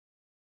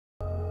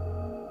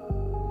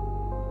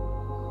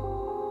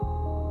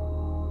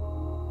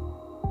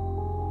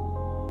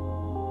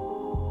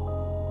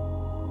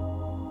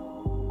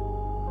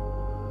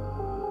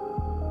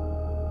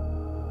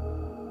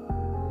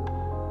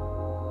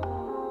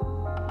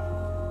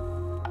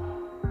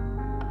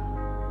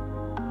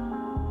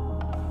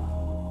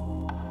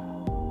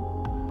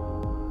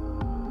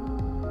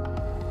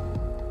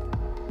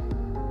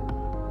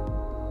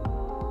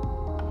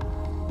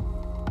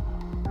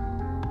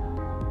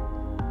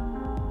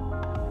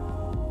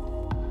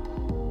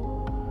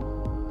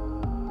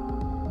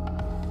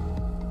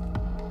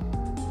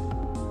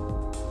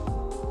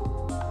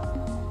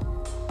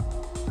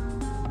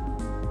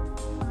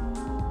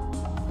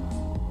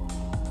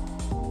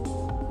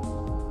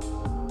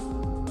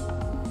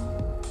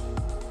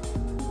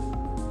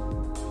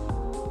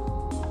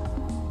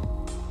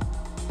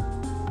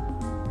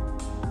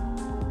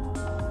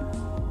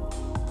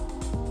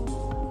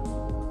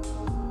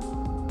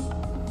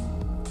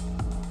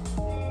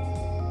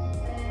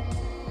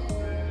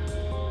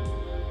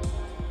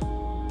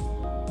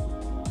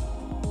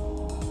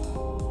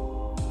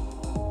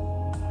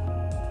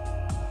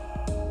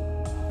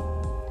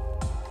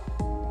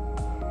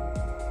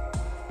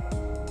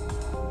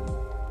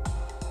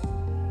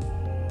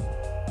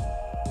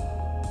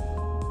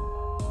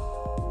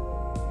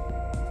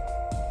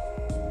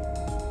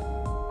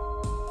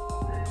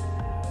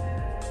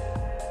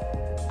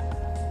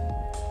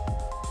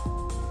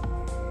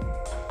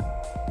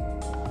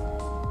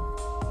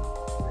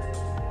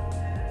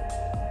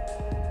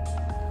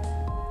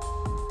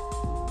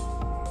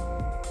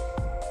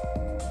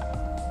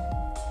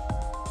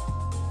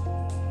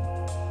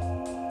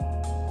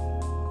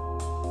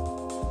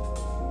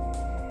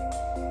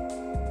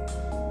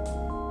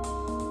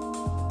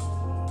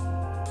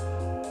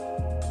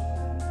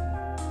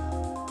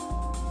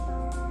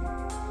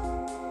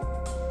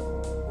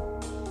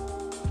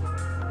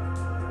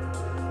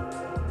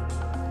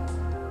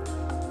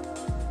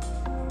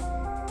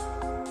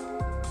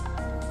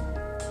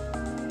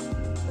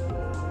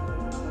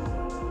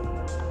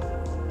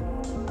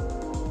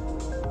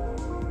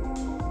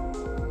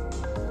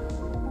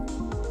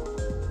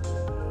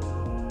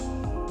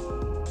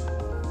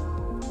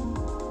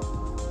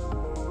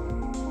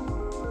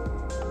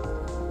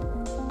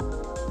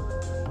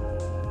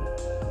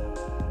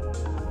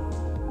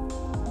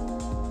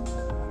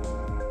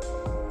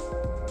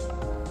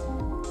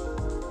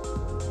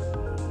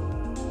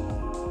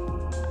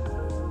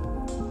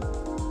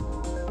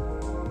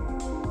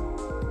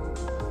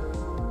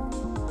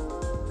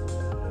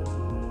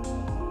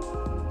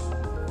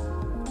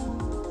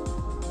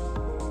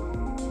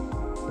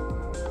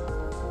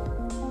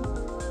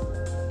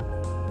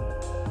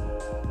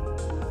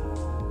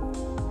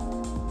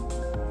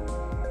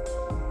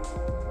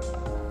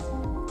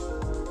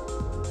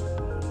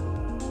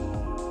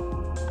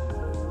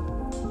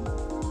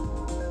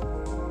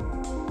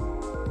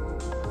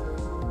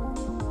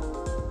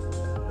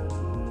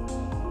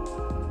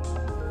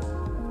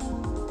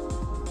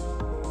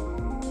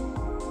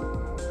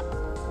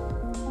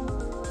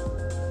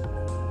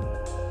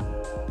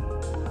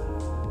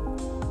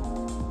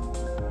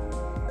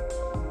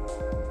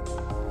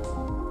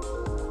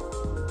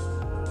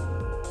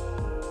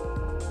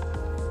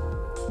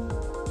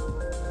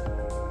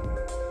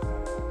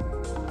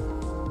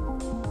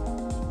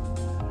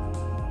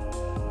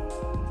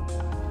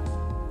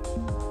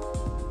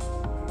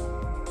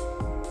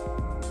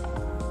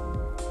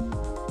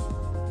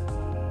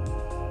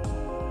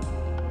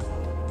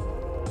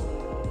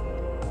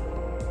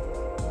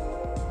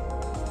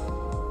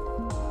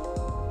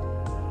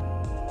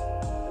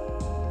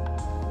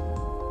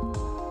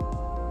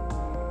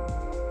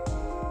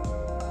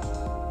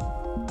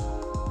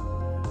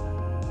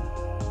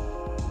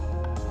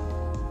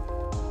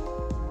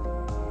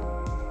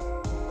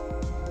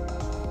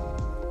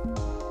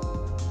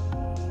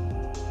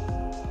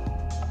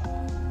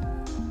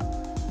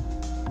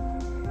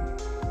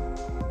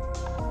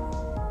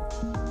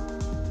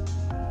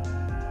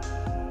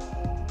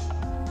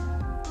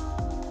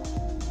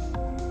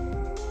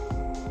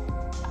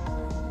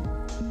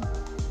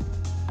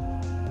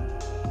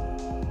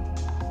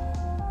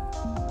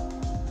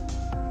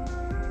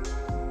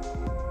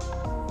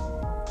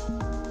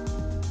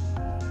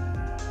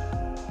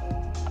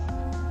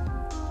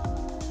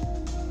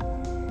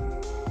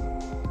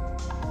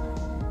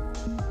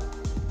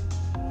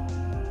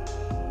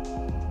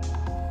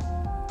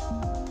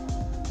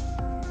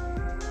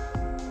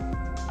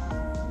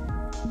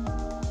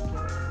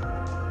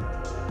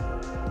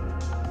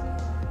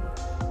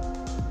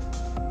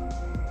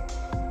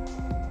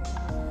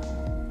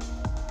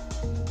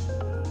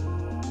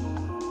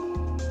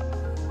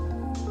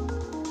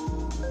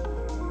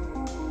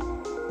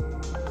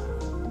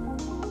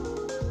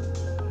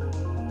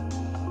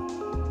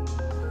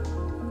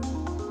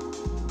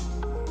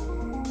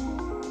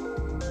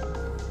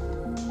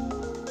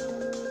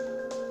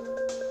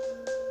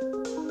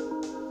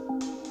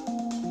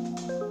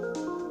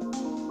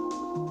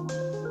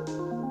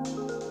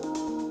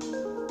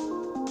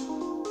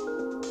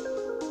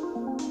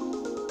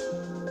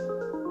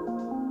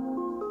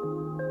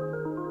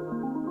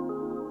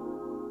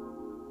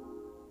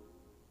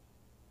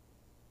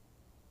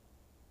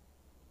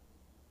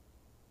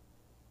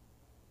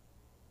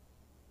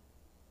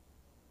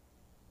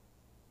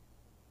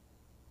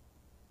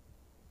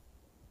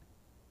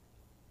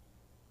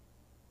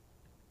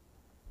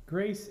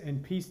Grace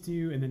and peace to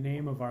you in the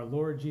name of our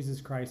Lord Jesus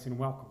Christ, and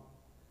welcome.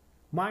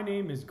 My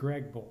name is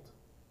Greg Bolt.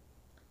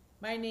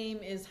 My name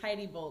is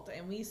Heidi Bolt,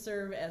 and we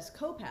serve as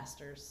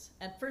co-pastors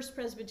at First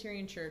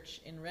Presbyterian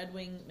Church in Red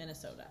Wing,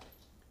 Minnesota.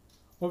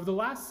 Over the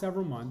last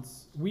several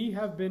months, we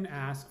have been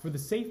asked for the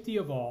safety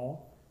of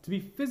all to be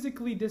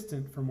physically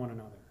distant from one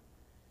another.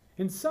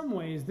 In some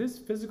ways, this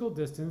physical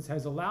distance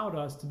has allowed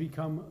us to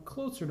become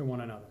closer to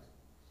one another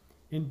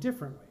in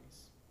different ways.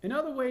 In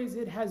other ways,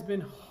 it has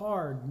been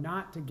hard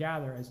not to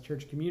gather as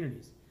church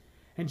communities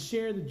and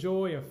share the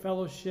joy of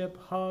fellowship,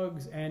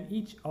 hugs, and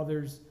each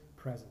other's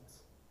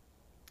presence.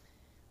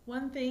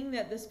 One thing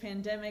that this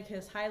pandemic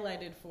has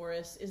highlighted for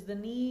us is the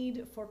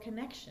need for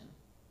connection.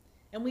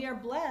 And we are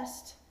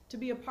blessed to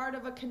be a part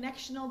of a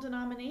connectional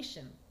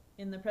denomination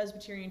in the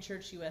Presbyterian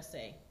Church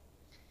USA.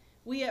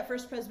 We at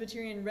First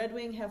Presbyterian Red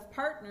Wing have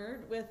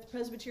partnered with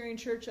Presbyterian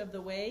Church of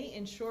the Way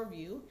in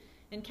Shoreview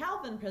and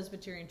Calvin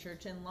Presbyterian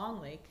Church in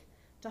Long Lake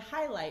to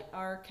highlight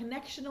our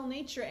connectional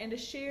nature and to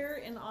share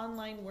in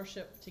online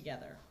worship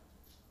together.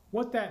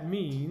 What that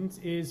means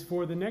is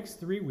for the next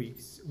 3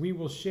 weeks, we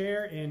will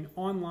share in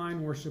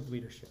online worship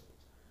leadership.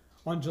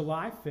 On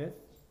July 5th,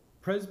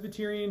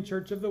 Presbyterian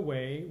Church of the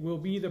Way will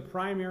be the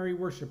primary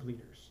worship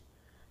leaders.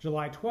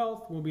 July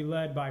 12th will be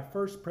led by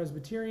First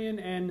Presbyterian,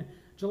 and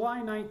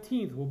July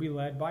 19th will be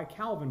led by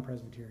Calvin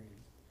Presbyterian.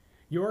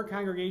 Your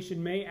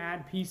congregation may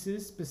add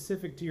pieces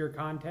specific to your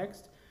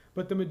context,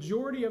 but the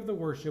majority of the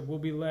worship will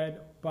be led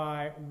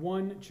by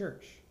one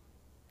church.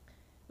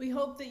 We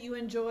hope that you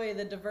enjoy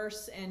the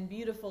diverse and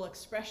beautiful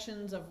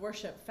expressions of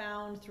worship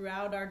found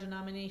throughout our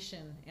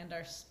denomination and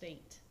our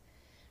state.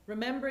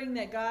 Remembering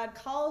that God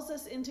calls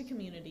us into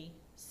community,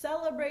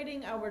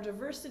 celebrating our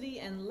diversity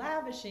and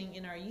lavishing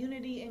in our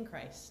unity in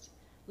Christ,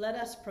 let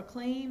us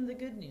proclaim the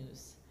good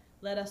news.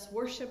 Let us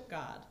worship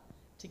God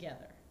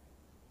together.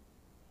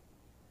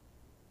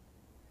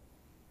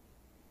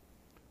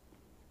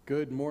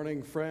 Good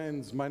morning,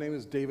 friends. My name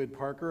is David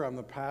Parker. I'm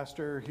the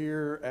pastor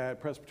here at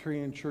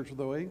Presbyterian Church of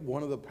the Way,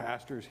 one of the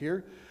pastors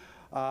here.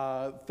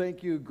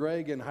 Thank you,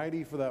 Greg and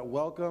Heidi, for that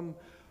welcome.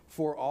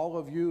 For all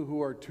of you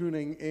who are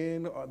tuning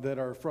in that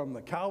are from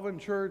the Calvin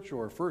Church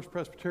or First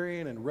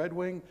Presbyterian and Red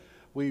Wing,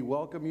 we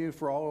welcome you.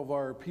 For all of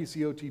our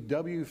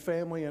PCOTW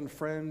family and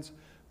friends,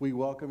 we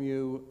welcome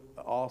you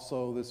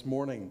also this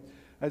morning.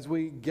 As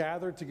we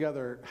gather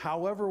together,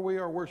 however we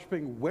are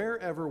worshiping,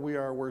 wherever we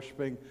are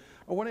worshiping,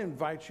 I want to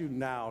invite you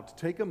now to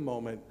take a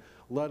moment.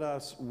 Let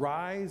us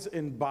rise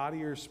in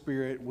body or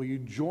spirit. Will you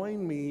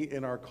join me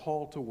in our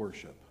call to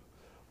worship?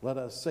 Let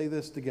us say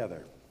this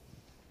together.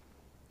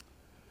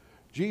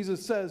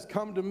 Jesus says,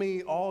 "Come to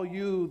me, all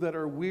you that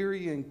are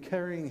weary and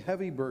carrying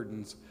heavy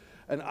burdens,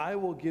 and I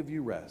will give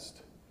you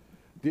rest."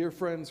 Dear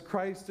friends,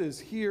 Christ is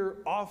here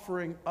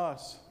offering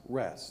us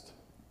rest.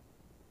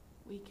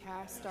 We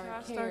cast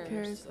our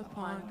cares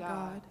upon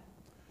God.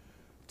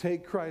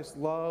 Take Christ's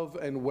love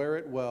and wear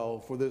it well,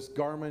 for this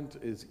garment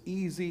is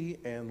easy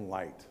and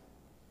light.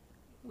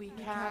 We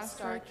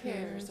cast our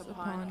cares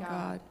upon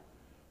God.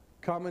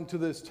 Come into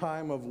this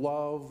time of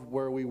love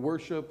where we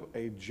worship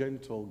a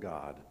gentle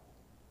God.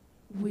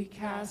 We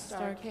cast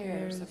our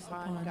cares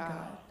upon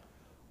God.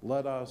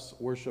 Let us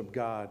worship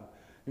God.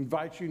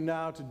 Invite you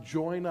now to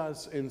join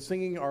us in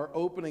singing our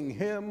opening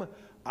hymn,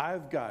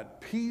 "I've Got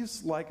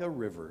Peace Like a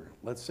River."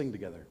 Let's sing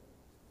together.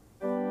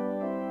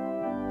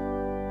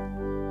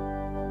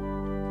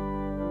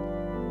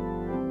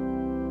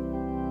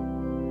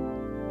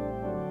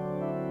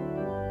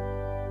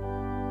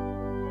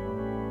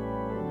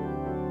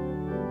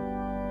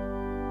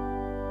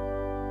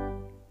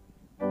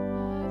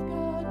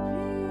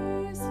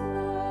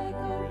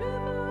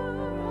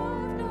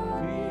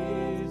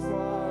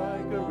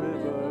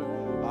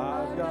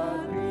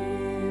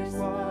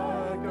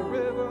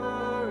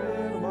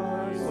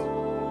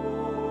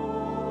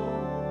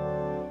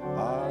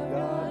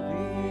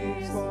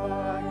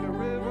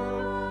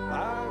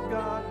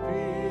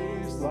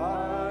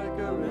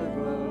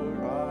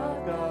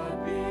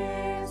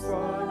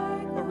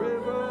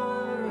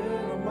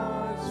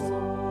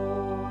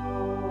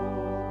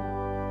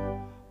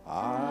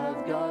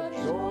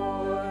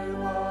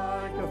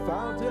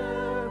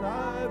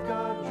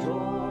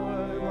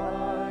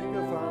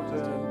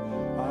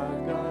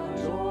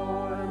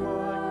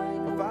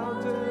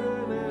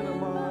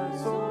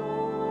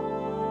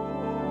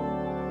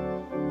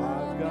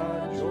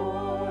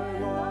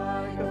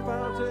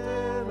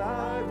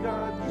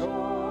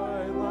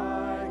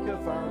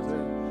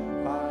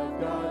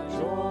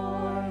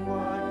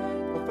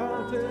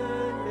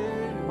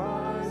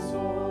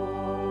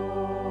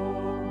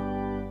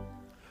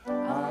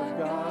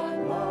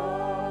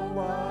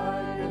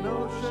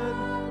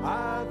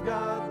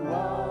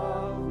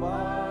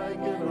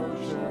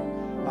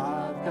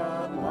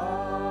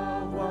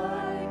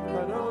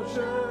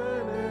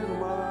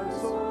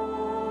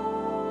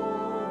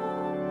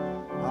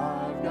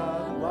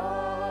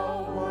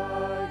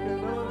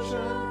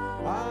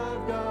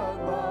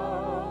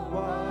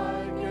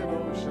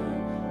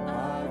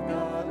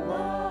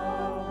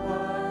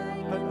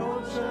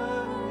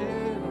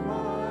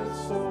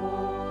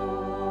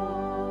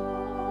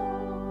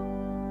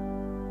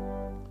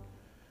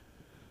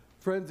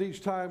 Friends,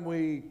 each time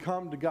we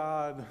come to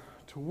God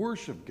to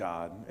worship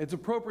God, it's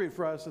appropriate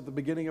for us at the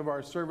beginning of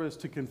our service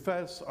to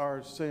confess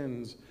our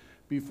sins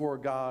before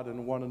God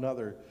and one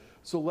another.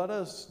 So let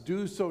us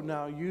do so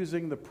now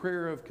using the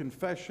prayer of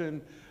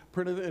confession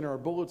printed in our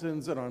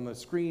bulletins and on the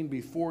screen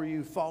before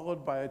you,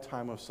 followed by a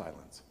time of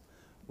silence.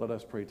 Let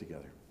us pray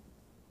together.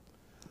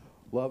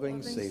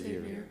 Loving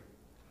Savior,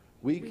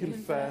 we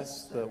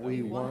confess that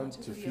we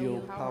want to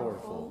feel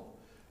powerful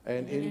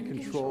and in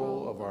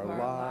control of our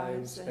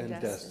lives and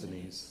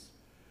destinies.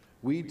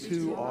 We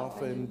too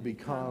often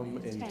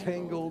become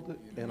entangled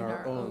in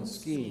our own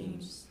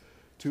schemes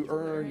to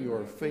earn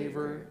your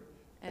favor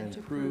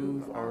and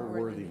prove our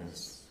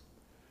worthiness.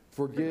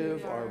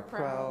 Forgive our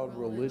proud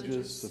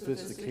religious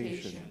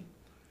sophistication.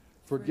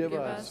 Forgive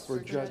us for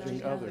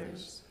judging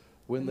others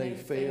when they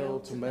fail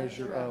to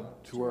measure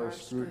up to our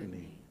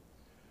scrutiny.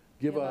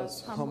 Give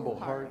us humble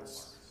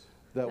hearts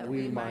that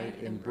we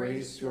might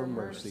embrace your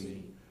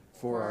mercy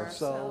for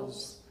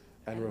ourselves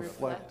and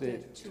reflect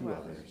it to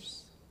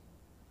others.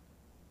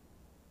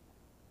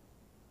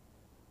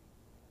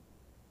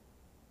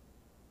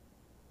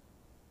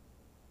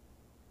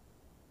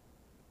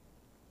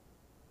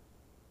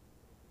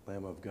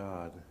 Lamb of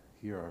God,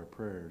 hear our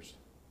prayers.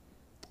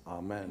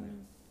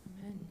 Amen.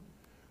 Amen.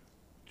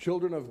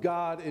 Children of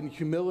God, in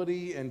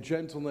humility and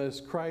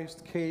gentleness,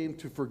 Christ came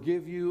to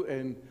forgive you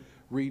and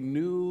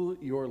renew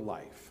your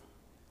life.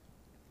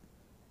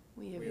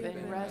 We have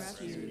been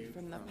rescued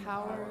from the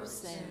power of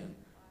sin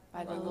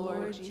by the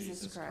Lord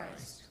Jesus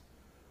Christ.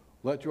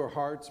 Let your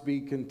hearts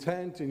be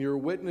content and your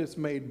witness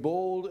made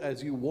bold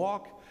as you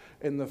walk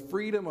in the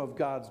freedom of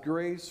God's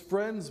grace.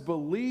 Friends,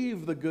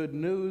 believe the good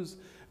news.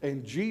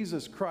 In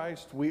Jesus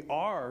Christ, we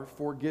are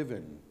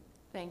forgiven.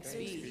 Thanks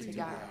be to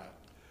God.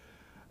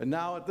 And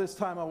now at this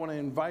time, I want to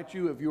invite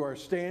you, if you are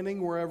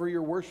standing wherever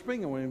you're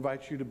worshiping, I want to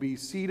invite you to be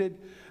seated.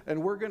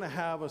 And we're going to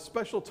have a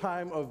special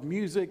time of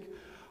music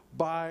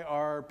by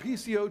our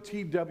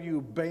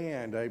PCOTW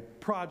band, a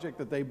project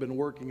that they've been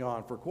working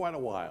on for quite a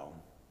while.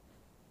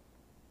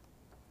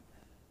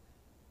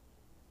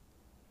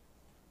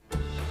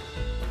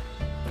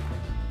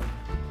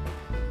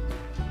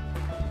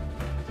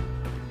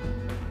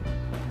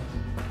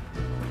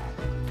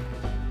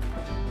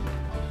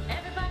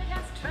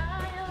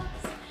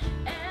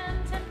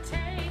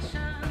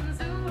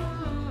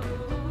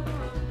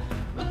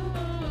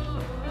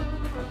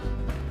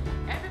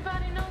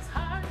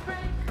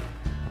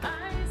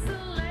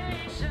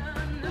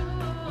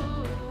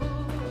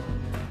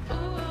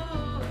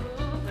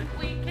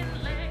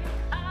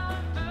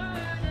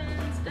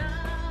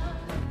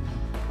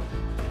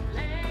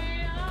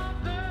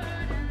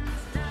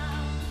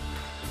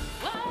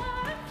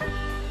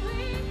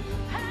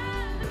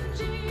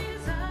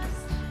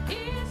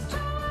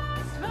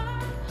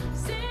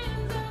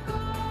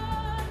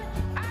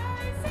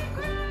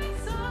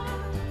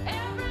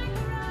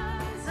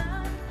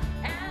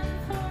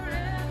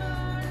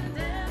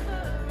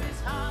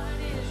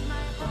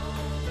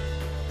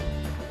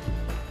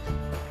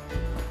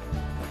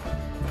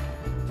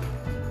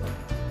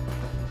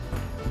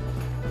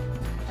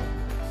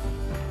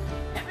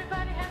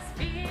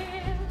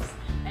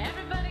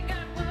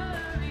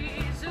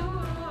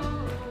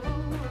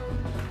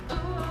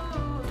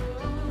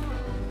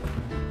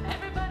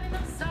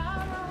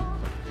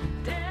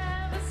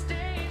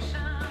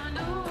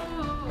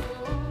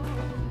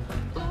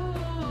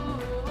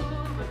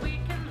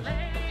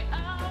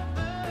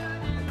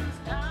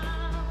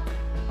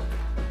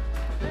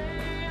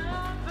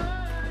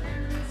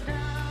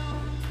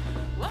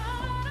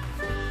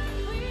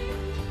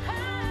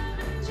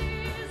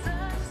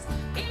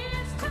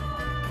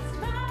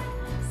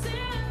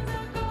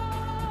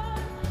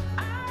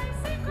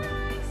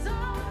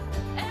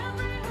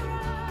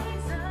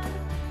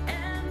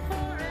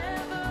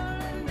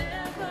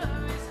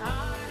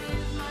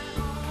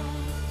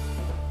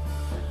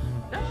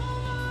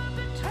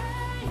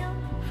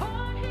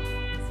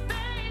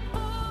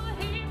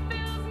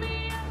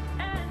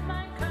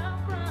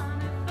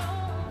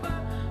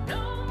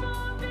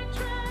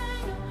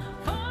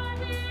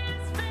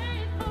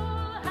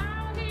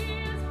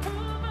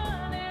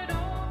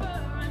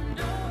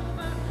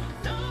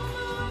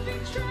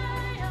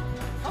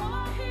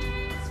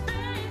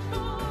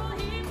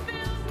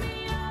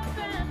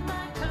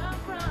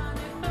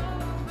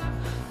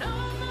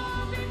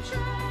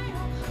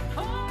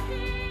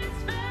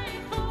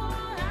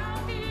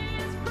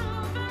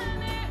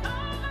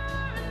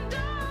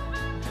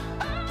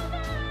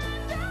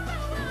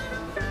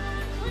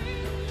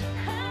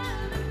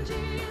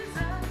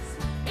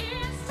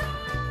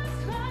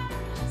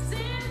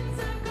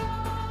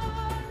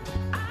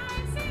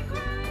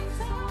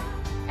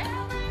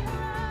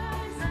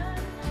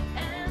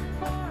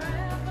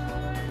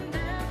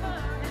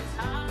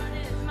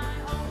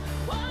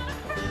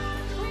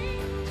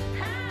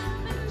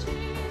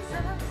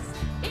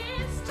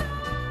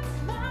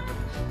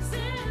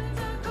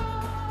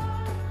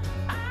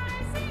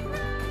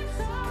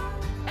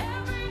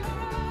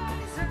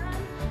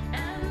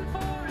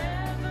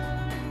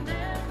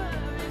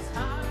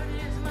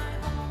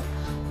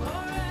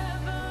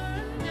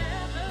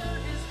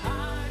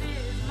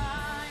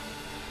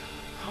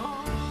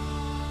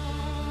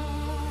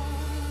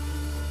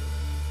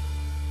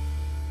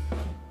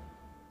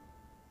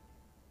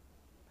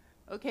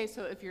 Okay,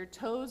 so if your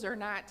toes are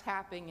not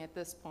tapping at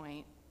this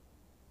point,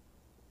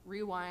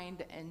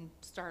 rewind and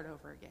start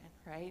over again,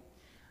 right?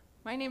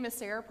 My name is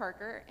Sarah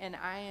Parker, and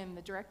I am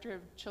the Director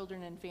of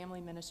Children and Family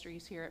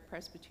Ministries here at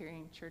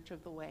Presbyterian Church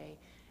of the Way.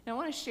 And I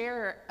want to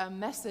share a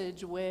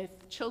message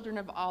with children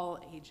of all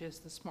ages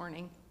this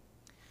morning.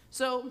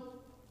 So,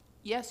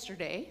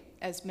 yesterday,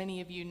 as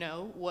many of you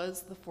know,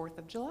 was the 4th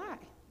of July.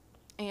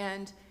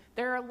 And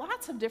there are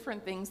lots of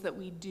different things that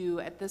we do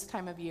at this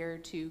time of year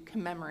to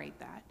commemorate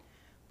that.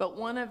 But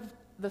one of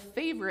the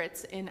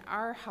favorites in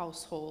our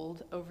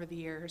household over the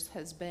years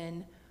has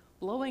been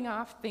blowing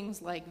off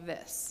things like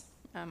this,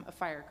 a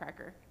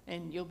firecracker.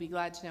 And you'll be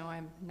glad to know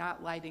I'm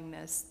not lighting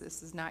this.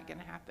 This is not going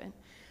to happen.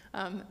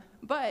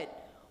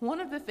 But one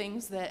of the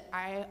things that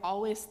I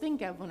always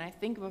think of when I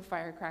think of a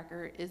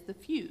firecracker is the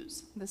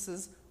fuse. This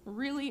is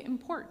really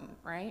important,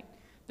 right?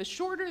 The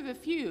shorter the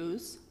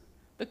fuse,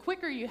 the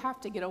quicker you have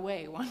to get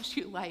away once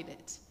you light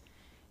it.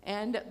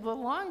 And the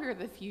longer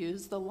the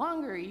fuse, the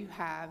longer you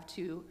have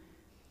to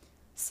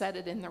set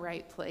it in the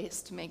right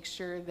place to make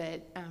sure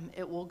that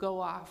it will go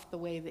off the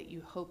way that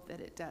you hope that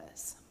it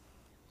does.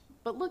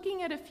 But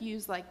looking at a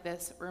fuse like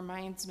this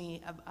reminds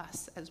me of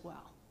us as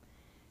well.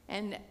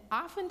 And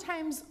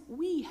oftentimes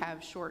we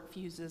have short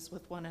fuses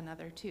with one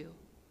another too,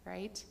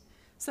 right?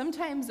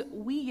 Sometimes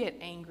we get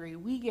angry,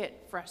 we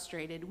get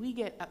frustrated, we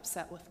get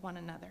upset with one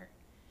another,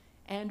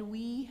 and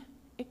we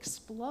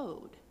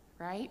explode,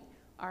 right?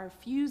 Our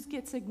fuse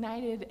gets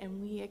ignited and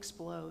we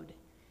explode.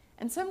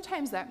 And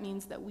sometimes that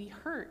means that we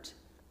hurt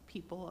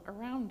people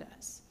around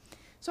us.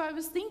 So I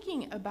was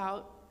thinking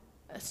about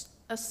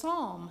a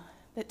psalm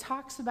that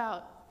talks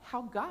about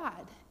how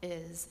God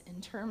is in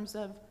terms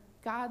of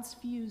God's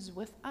fuse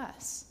with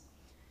us.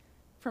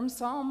 From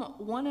Psalm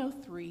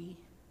 103,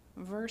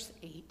 verse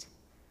 8, it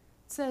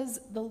says,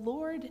 "The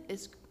Lord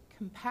is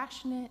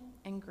compassionate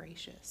and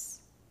gracious,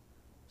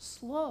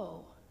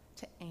 slow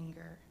to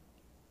anger,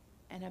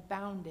 and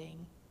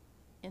abounding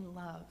in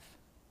love."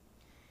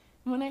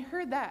 And when I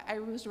heard that, I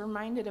was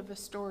reminded of a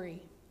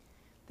story.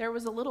 There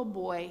was a little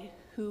boy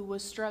who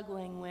was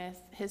struggling with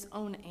his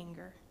own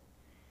anger.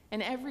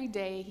 And every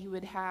day he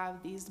would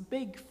have these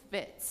big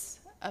fits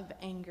of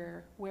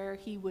anger where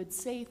he would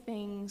say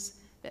things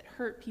that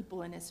hurt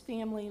people in his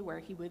family, where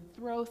he would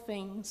throw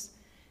things,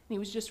 and he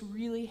was just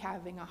really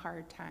having a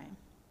hard time.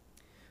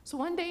 So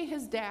one day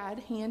his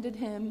dad handed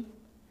him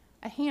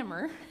a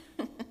hammer,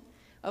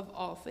 of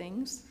all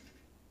things,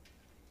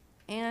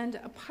 and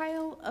a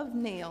pile of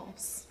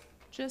nails,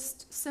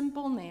 just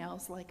simple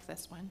nails like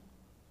this one.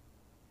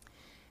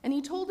 And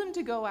he told him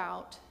to go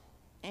out,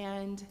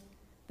 and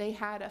they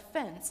had a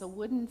fence, a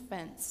wooden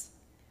fence,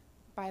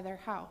 by their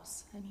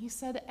house. And he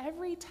said,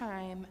 every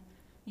time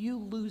you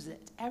lose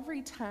it,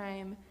 every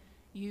time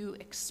you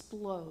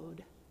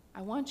explode,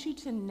 I want you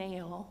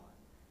to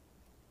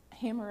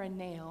hammer a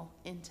nail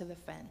into the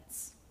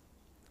fence.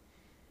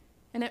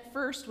 And at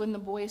first, when the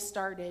boy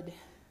started,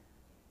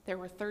 there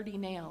were 30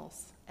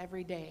 nails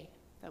every day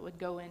that would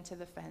go into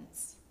the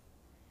fence.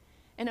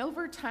 And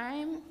over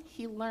time,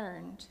 he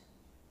learned,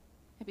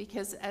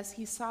 because as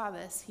he saw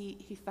this,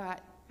 he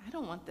thought, I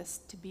don't want this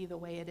to be the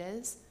way it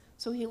is.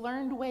 So he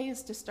learned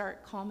ways to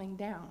start calming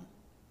down.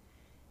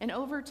 And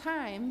over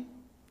time,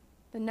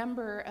 the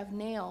number of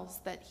nails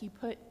that he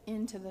put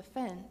into the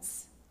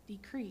fence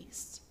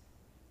decreased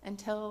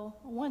until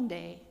one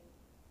day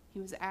he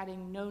was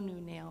adding no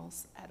new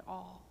nails at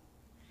all.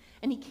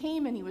 And he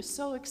came and he was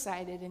so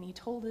excited and he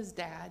told his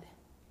dad.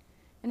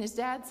 And his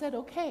dad said,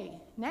 okay,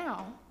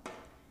 now,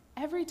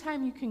 every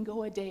time you can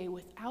go a day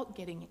without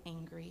getting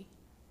angry,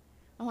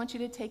 I want you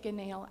to take a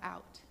nail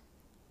out.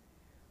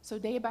 So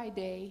day by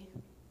day,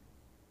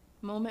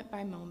 moment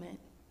by moment,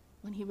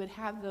 when he would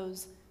have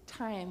those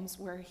times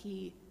where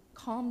he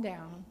calmed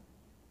down,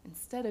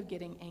 instead of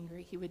getting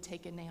angry, he would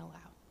take a nail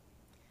out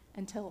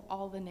until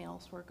all the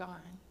nails were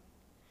gone.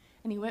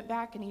 And he went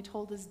back and he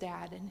told his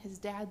dad, and his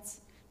dad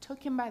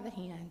took him by the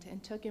hand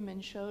and took him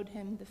and showed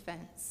him the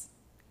fence.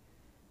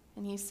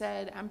 And he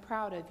said, I'm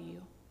proud of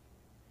you.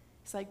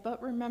 He's like,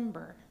 but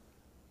remember,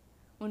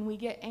 when we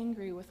get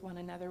angry with one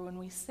another, when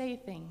we say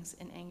things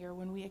in anger,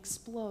 when we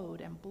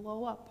explode and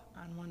blow up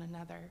on one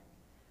another,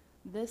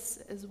 this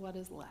is what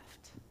is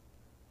left,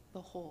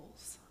 the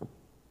holes.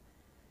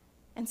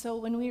 And so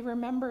when we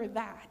remember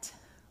that,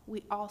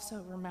 we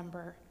also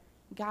remember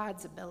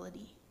God's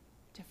ability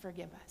to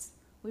forgive us.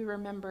 We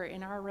remember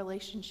in our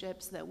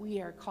relationships that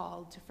we are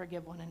called to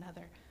forgive one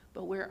another,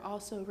 but we're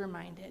also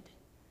reminded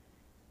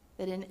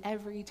that in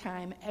every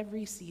time,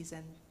 every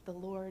season, the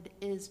Lord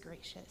is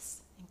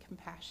gracious and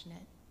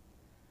compassionate,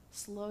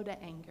 slow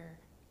to anger,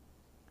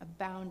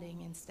 abounding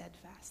in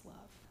steadfast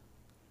love.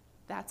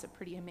 That's a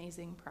pretty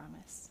amazing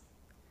promise.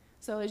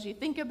 So as you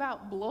think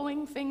about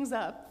blowing things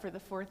up for the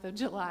 4th of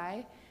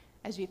July,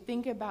 as you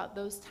think about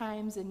those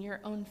times in your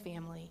own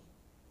family,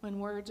 when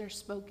words are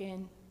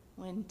spoken,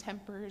 when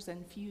tempers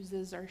and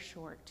fuses are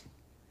short,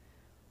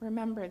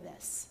 remember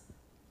this.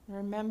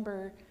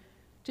 Remember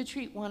to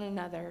treat one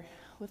another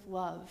with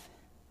love,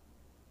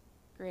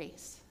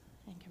 grace,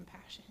 and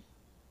compassion.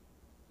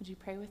 Would you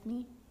pray with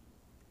me?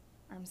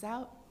 Arms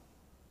out,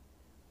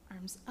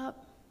 arms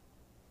up,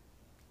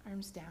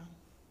 arms down.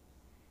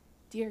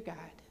 Dear God,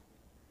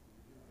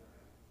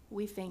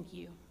 we thank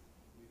you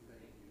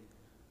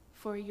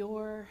for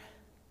your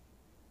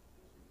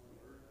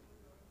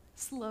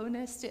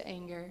slowness to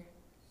anger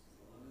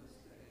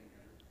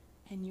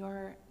and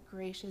your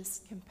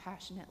gracious,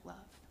 compassionate love.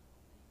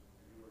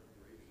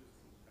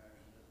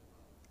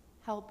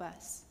 Help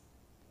us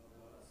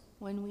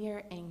when we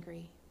are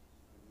angry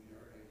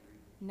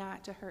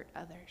not to hurt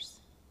others.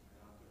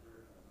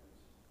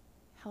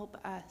 Help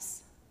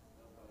us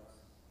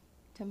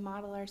to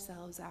model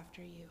ourselves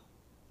after you,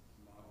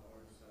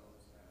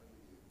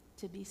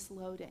 to be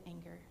slow to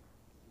anger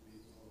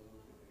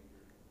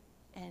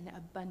and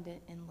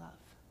abundant in love.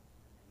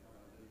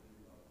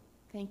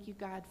 Thank you,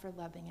 God, for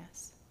loving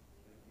us.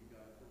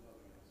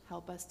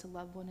 Help us to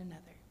love one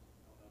another.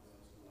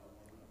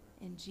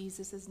 In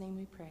Jesus' name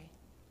we pray.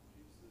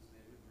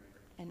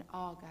 And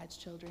all God's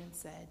children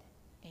said,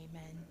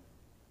 amen.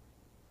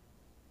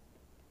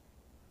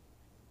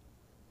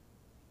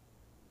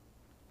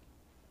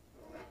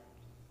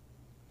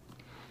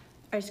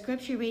 Our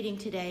scripture reading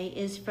today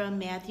is from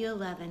Matthew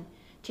 11,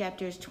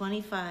 chapters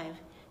 25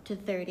 to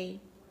 30.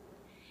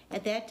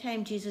 At that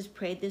time, Jesus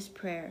prayed this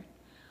prayer,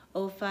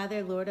 O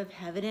Father, Lord of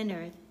heaven and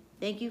earth,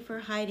 thank you for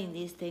hiding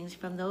these things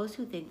from those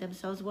who think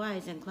themselves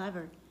wise and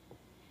clever,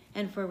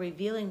 and for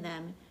revealing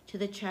them to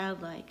the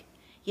childlike.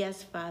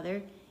 Yes,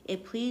 Father,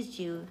 it pleased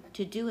you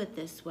to do it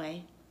this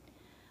way.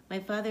 My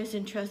Father's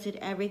entrusted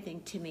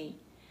everything to me.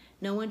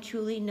 No one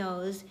truly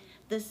knows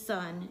the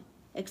Son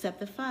except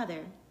the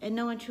Father, and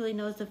no one truly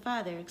knows the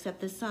Father except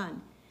the Son,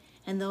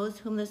 and those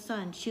whom the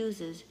Son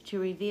chooses to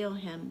reveal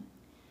him.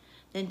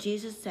 Then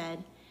Jesus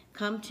said,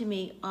 Come to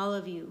me, all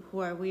of you who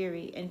are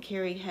weary and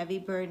carry heavy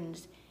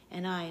burdens,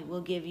 and I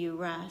will give you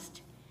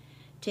rest.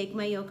 Take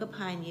my yoke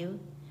upon you.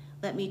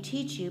 Let me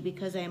teach you,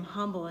 because I am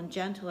humble and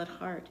gentle at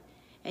heart,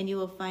 and you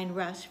will find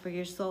rest for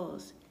your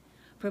souls.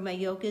 For my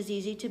yoke is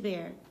easy to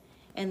bear,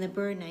 and the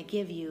burden I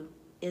give you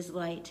is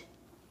light.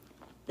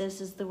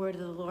 This is the word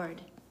of the Lord.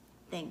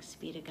 Thanks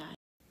be to God.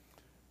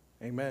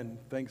 Amen.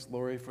 Thanks,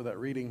 Lori, for that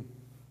reading.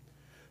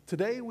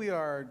 Today we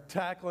are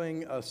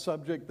tackling a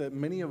subject that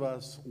many of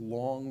us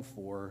long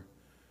for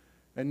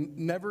and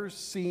never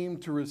seem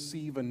to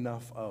receive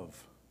enough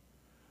of.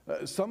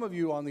 Some of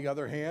you, on the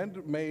other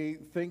hand, may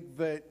think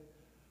that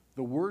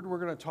the word we're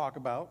going to talk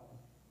about,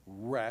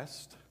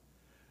 rest,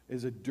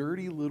 is a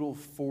dirty little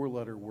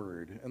four-letter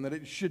word, and that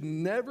it should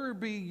never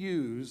be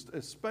used,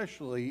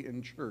 especially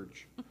in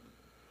church.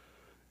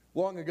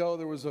 Long ago,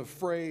 there was a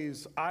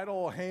phrase,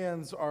 idle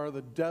hands are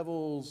the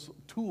devil's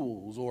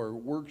tools or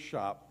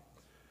workshop.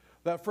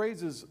 That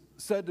phrase is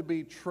said to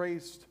be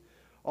traced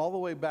all the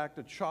way back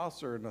to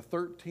Chaucer in the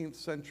 13th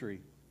century.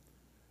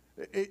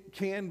 It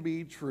can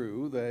be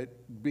true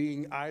that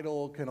being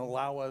idle can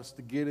allow us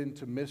to get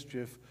into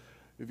mischief.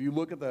 If you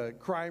look at the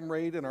crime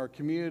rate in our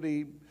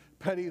community,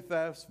 petty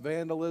thefts,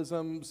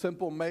 vandalism,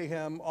 simple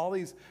mayhem, all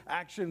these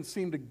actions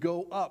seem to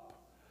go up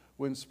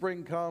when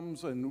spring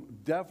comes,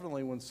 and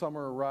definitely when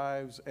summer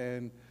arrives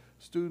and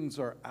students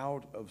are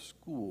out of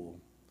school.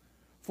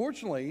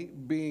 Fortunately,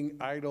 being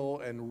idle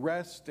and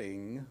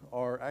resting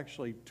are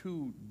actually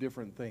two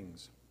different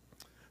things.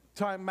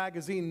 Time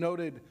magazine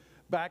noted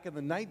back in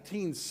the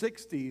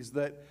 1960s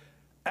that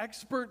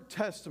expert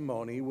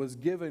testimony was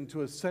given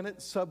to a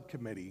Senate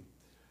subcommittee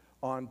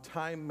on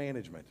time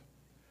management.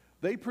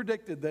 They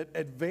predicted that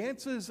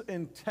advances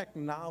in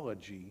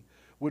technology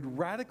would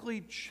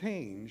radically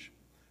change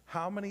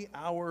how many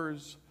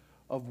hours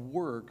of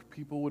work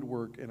people would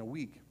work in a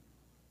week.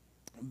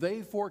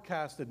 They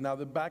forecasted, now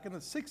that back in the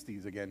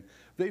 60s again,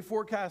 they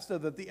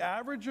forecasted that the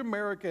average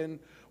American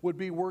would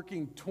be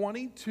working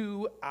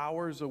 22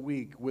 hours a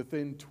week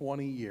within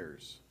 20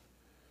 years.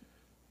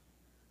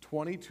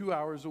 22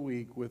 hours a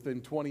week within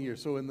 20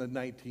 years, so in the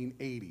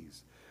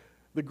 1980s.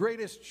 The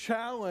greatest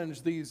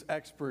challenge, these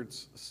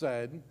experts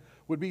said,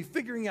 would be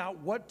figuring out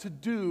what to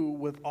do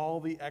with all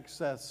the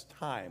excess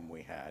time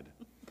we had.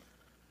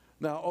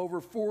 Now, over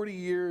 40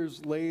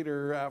 years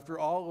later, after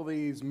all of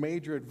these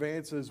major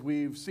advances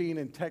we've seen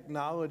in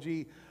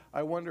technology,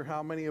 I wonder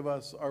how many of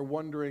us are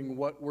wondering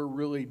what we're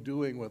really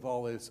doing with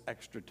all this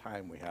extra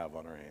time we have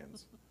on our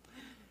hands.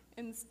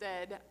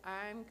 Instead,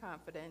 I'm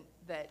confident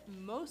that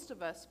most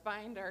of us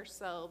find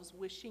ourselves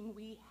wishing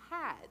we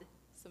had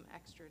some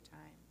extra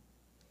time.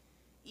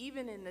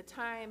 Even in the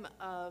time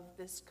of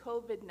this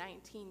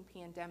COVID-19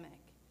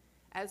 pandemic,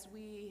 as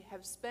we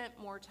have spent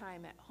more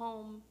time at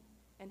home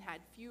and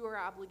had fewer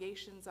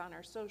obligations on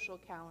our social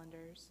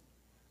calendars,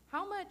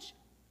 how much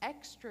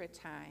extra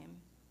time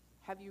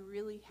have you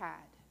really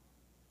had?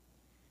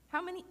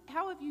 How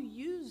have you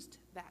used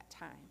that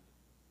time?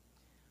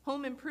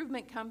 Home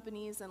improvement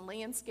companies and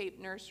landscape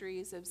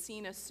nurseries have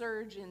seen a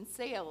surge in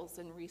sales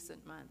in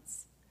recent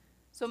months.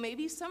 So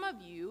maybe some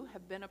of you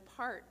have been a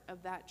part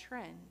of that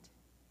trend.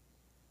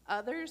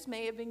 Others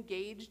may have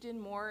engaged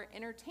in more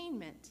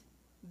entertainment,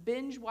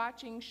 binge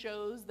watching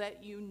shows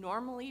that you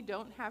normally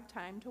don't have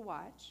time to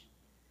watch.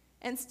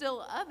 And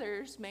still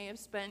others may have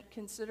spent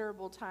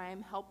considerable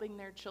time helping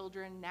their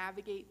children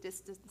navigate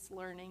distance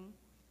learning,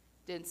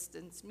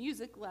 distance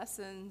music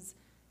lessons,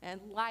 and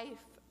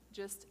life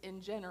just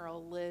in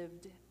general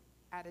lived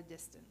at a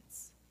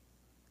distance.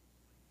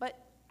 But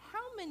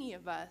how many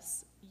of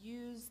us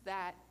use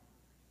that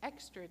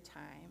extra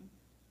time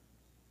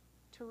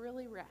to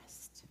really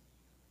rest?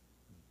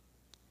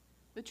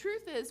 The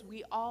truth is,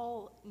 we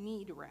all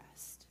need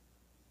rest.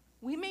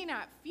 We may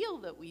not feel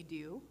that we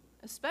do,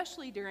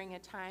 especially during a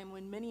time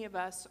when many of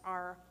us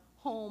are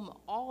home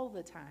all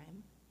the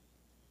time,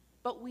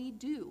 but we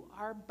do.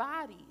 Our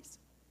bodies,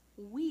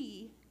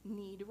 we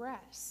need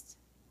rest.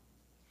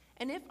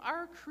 And if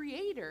our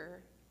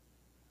Creator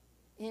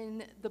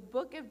in the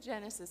book of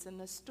Genesis, in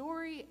the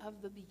story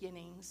of the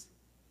beginnings,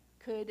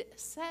 could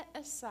set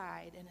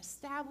aside and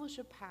establish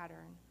a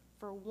pattern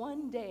for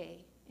one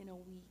day in a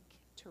week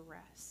to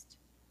rest,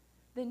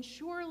 then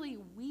surely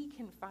we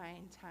can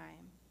find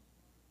time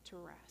to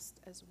rest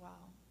as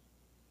well.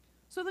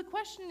 So the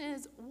question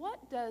is,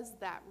 what does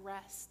that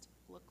rest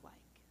look like?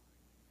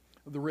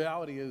 The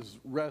reality is,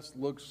 rest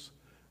looks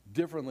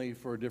differently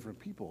for different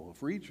people,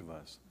 for each of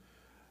us,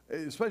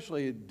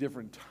 especially at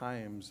different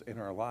times in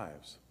our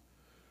lives.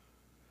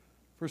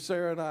 For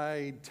Sarah and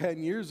I,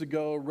 10 years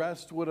ago,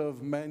 rest would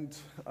have meant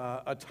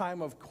a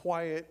time of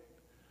quiet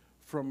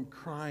from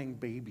crying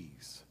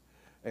babies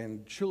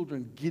and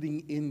children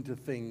getting into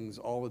things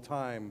all the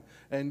time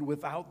and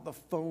without the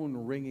phone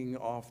ringing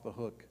off the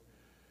hook.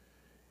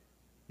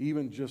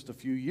 Even just a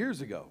few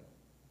years ago,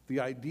 the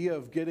idea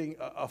of getting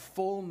a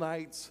full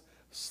night's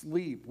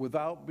sleep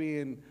without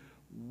being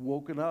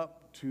woken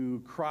up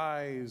to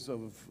cries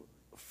of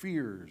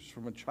fears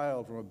from a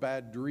child, from a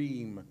bad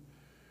dream.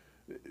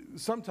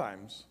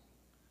 Sometimes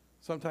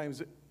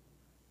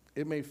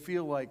it may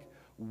feel like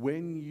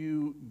when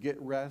you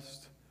get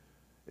rest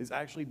is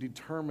actually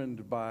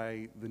determined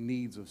by the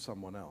needs of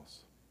someone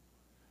else.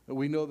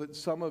 We know that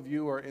some of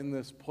you are in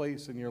this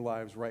place in your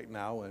lives right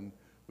now, and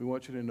we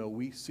want you to know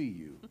we see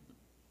you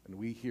and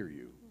we hear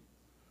you.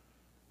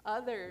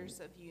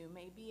 Others of you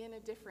may be in a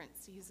different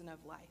season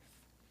of life,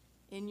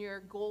 in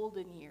your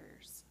golden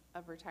years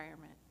of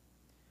retirement.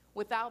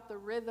 Without the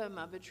rhythm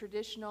of a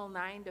traditional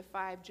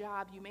 9-to-5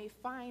 job, you may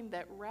find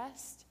that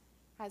rest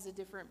has a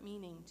different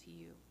meaning to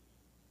you.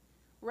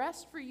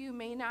 Rest for you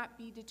may not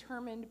be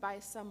determined by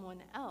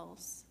someone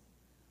else,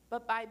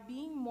 but by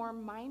being more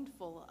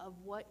mindful of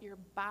what your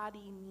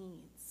body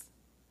needs.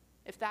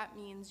 If that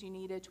means you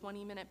need a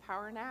 20-minute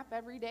power nap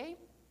every day,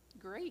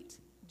 great,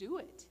 do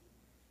it.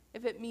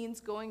 If it means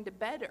going to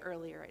bed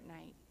earlier at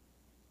night,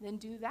 then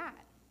do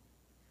that.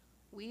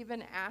 We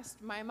even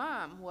asked my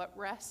mom what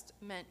rest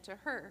meant to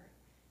her,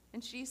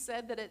 and she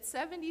said that at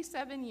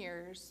 77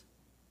 years,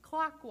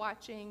 clock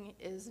watching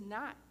is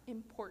not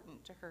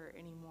important to her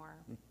anymore.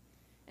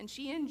 And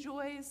she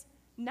enjoys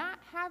not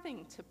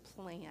having to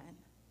plan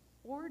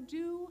or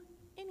do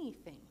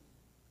anything.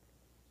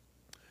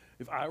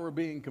 If I were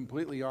being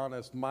completely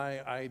honest,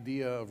 my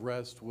idea of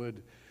rest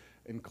would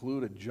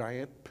include a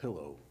giant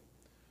pillow.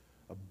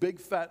 A big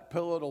fat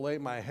pillow to lay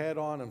my head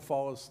on and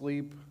fall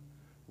asleep,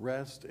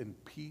 rest in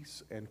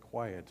peace and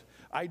quiet.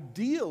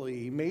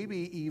 Ideally,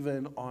 maybe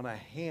even on a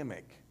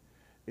hammock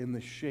in the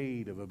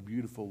shade of a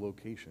beautiful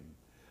location.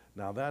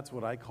 Now that's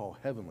what I call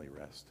heavenly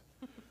rest.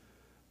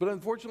 But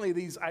unfortunately,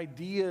 these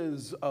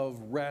ideas of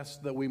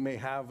rest that we may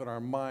have in our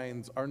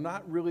minds are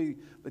not really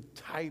the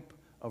type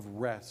of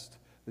rest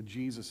that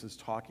Jesus is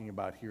talking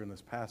about here in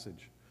this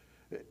passage.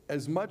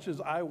 As much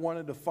as I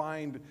wanted to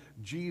find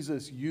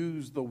Jesus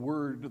use the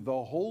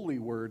holy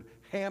word,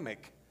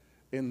 hammock,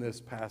 in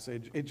this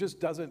passage, it just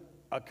doesn't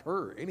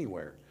occur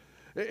anywhere.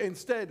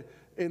 Instead,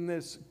 in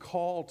this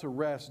call to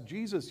rest,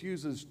 Jesus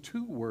uses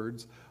two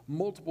words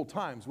multiple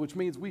times, which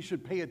means we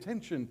should pay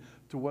attention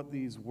to what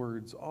these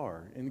words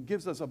are. And it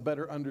gives us a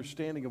better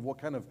understanding of what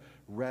kind of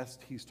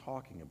rest he's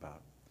talking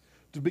about.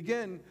 To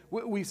begin,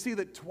 we see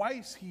that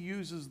twice he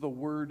uses the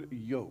word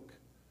yoke.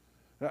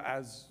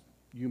 As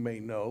you may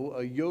know,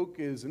 a yoke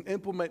is an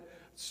implement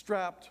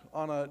strapped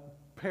on a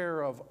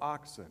pair of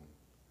oxen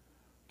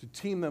to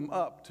team them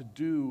up to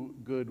do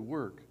good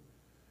work.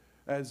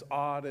 As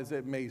odd as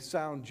it may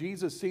sound,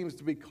 Jesus seems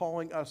to be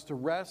calling us to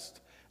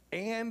rest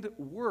and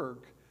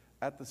work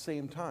at the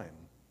same time.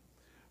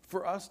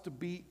 For us to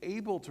be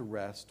able to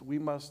rest, we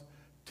must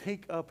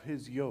take up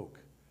his yoke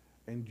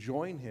and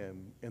join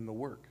him in the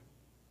work.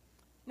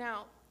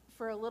 Now,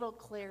 for a little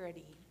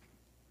clarity,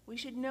 we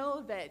should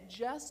know that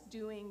just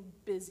doing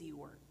busy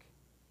work,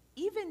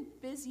 even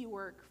busy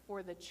work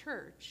for the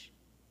church,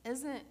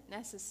 isn't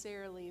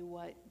necessarily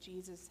what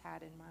Jesus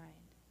had in mind.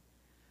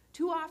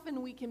 Too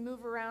often we can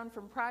move around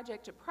from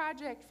project to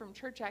project, from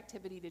church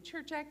activity to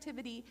church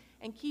activity,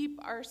 and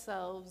keep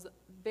ourselves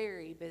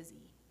very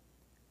busy.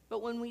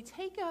 But when we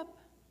take up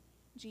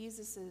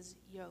Jesus'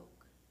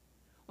 yoke,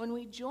 when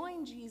we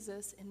join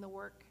Jesus in the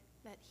work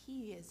that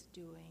he is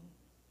doing,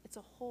 it's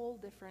a whole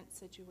different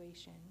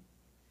situation.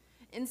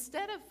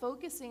 Instead of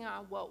focusing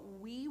on what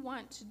we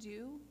want to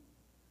do,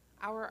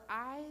 our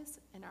eyes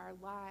and our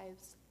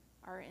lives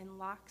are in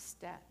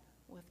lockstep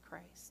with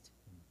Christ.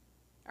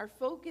 Our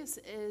focus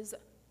is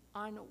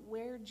on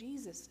where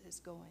Jesus is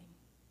going,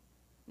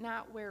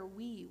 not where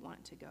we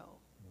want to go.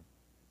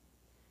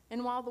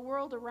 And while the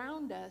world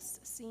around us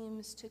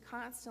seems to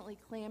constantly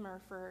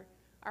clamor for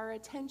our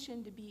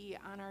attention to be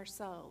on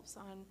ourselves,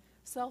 on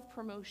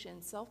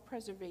self-promotion,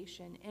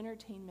 self-preservation,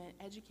 entertainment,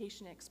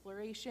 education,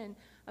 exploration,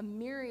 a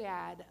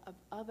myriad of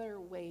other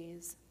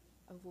ways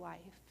of life,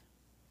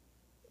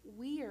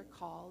 we are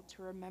called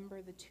to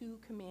remember the two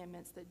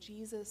commandments that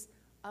Jesus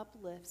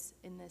uplifts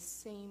in this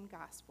same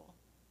gospel: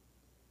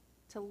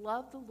 to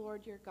love the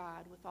Lord your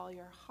God with all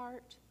your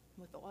heart,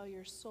 with all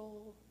your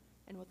soul,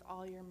 and with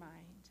all your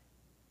mind.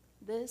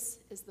 This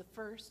is the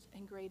first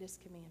and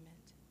greatest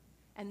commandment.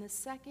 And the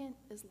second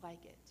is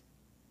like it,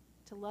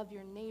 to love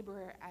your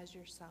neighbor as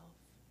yourself.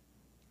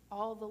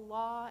 All the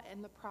law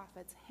and the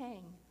prophets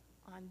hang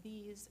on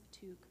these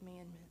two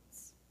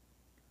commandments.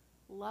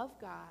 Love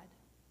God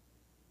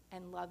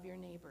and love your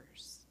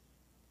neighbors.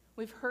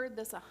 We've heard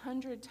this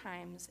 100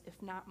 times,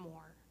 if not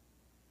more,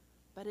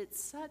 but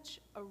it's such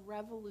a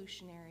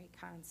revolutionary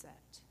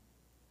concept.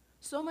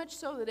 So much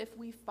so that if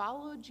we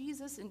follow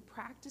Jesus in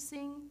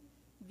practicing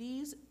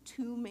these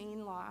two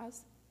main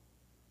laws,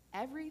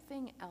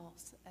 everything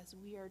else, as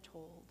we are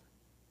told,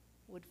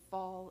 would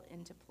fall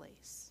into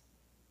place.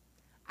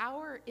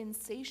 Our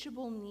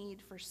insatiable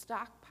need for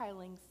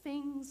stockpiling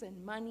things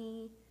and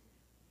money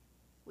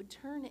would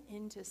turn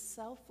into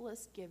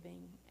selfless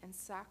giving and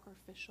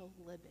sacrificial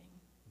living.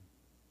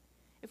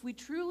 If we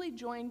truly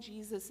join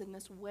Jesus in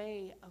this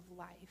way of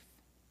life,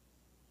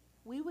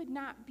 we would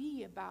not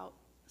be about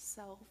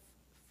self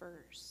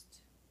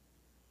first.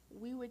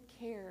 We would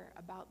care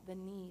about the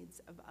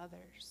needs of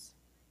others.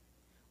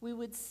 We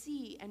would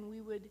see and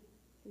we would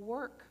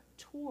work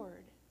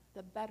toward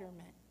the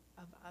betterment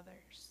of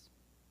others.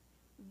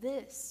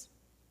 This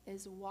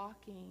is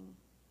walking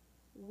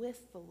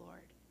with the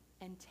Lord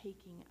and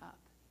taking up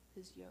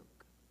his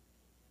yoke.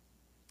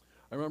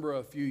 I remember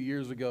a few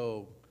years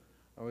ago,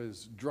 I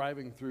was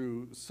driving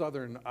through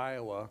southern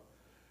Iowa,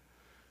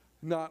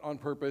 not on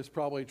purpose,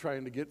 probably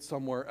trying to get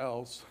somewhere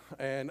else,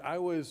 and I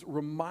was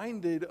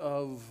reminded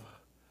of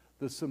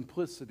the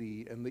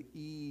simplicity and the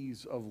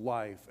ease of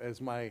life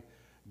as my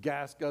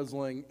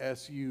gas-guzzling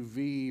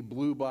SUV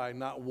blew by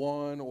not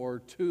one or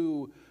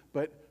two,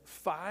 but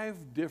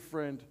 5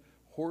 different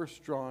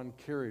horse-drawn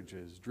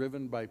carriages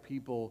driven by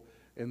people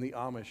in the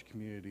Amish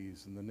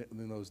communities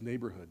in those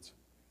neighborhoods.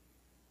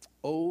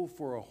 Oh,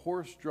 for a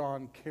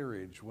horse-drawn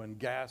carriage when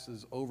gas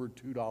is over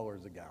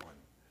 $2 a gallon.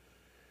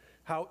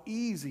 How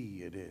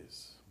easy it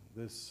is,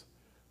 this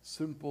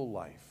simple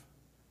life.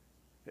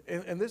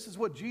 And this is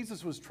what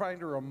Jesus was trying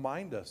to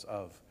remind us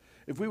of.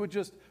 If we would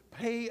just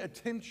pay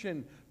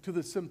attention to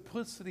the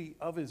simplicity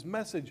of his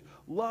message,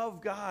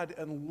 love God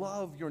and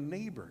love your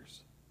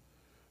neighbors,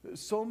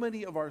 so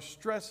many of our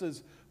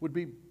stresses would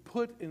be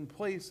put in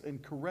place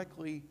and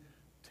correctly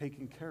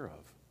taken care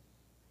of.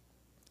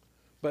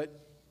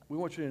 But we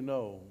want you to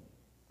know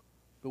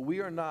that we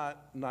are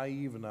not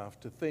naive enough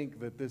to think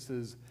that this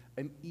is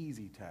an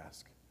easy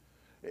task.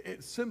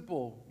 It's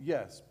simple,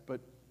 yes,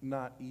 but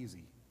not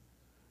easy.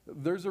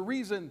 There's a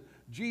reason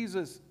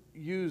Jesus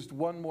used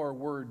one more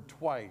word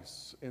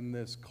twice in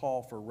this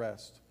call for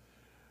rest.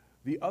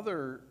 The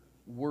other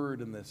word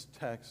in this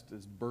text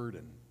is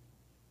burden.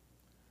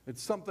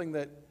 It's something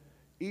that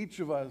each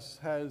of us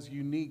has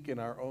unique in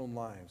our own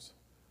lives.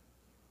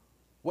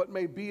 What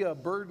may be a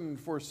burden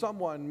for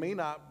someone may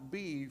not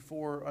be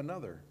for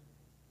another.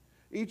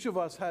 Each of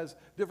us has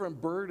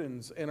different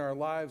burdens in our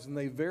lives, and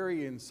they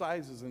vary in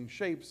sizes and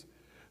shapes.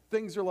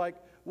 Things are like,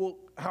 well,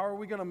 how are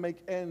we going to make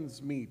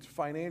ends meet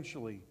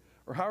financially?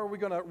 Or how are we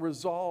going to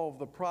resolve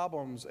the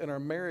problems in our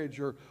marriage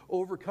or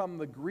overcome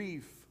the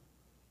grief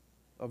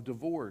of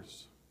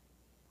divorce?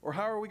 Or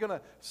how are we going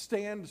to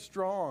stand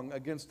strong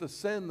against the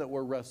sin that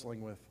we're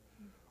wrestling with?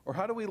 Or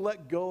how do we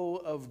let go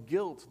of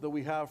guilt that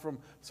we have from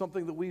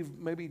something that we've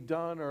maybe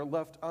done or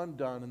left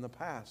undone in the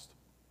past?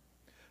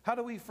 How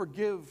do we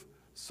forgive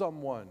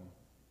someone,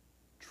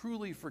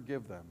 truly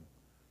forgive them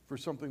for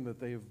something that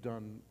they have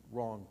done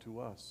wrong to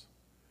us?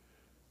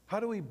 How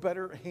do we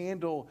better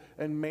handle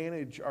and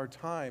manage our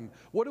time?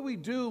 What do we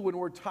do when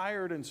we're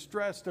tired and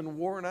stressed and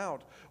worn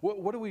out?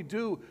 What do we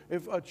do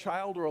if a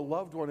child or a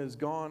loved one has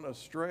gone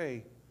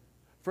astray?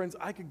 Friends,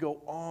 I could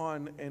go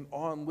on and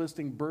on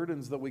listing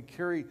burdens that we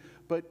carry,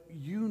 but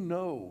you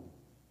know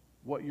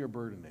what your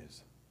burden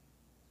is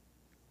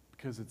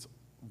because it's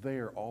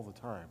there all the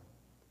time,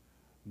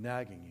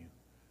 nagging you,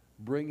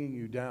 bringing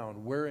you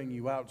down, wearing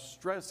you out,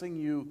 stressing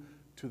you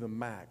to the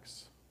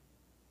max.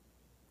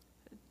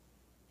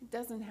 It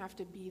doesn't have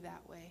to be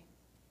that way.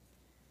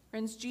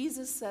 Friends,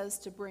 Jesus says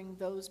to bring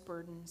those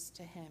burdens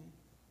to him.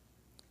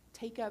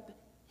 Take up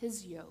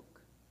his yoke.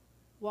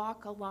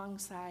 Walk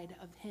alongside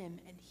of him,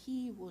 and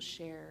he will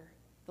share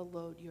the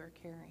load you are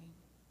carrying.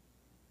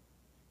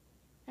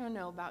 I don't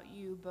know about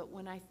you, but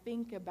when I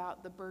think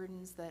about the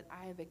burdens that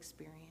I have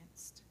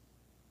experienced,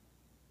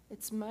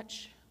 it's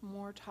much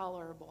more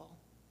tolerable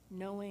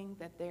knowing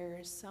that there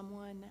is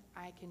someone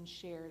I can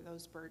share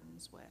those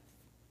burdens with.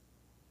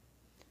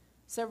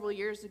 Several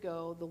years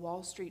ago, the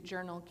Wall Street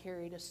Journal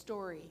carried a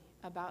story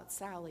about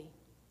Sally,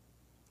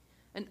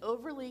 an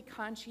overly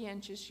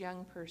conscientious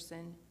young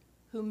person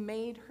who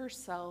made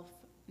herself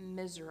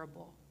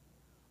miserable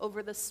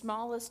over the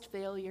smallest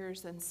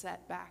failures and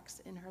setbacks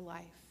in her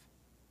life.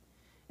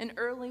 And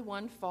early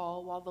one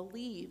fall, while the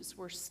leaves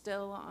were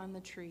still on the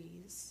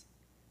trees,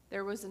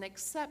 there was an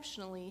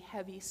exceptionally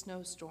heavy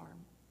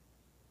snowstorm.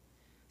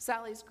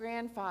 Sally's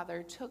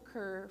grandfather took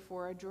her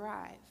for a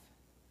drive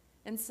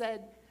and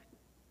said,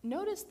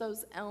 "Notice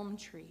those elm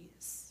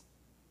trees.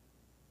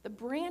 The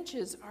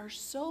branches are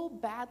so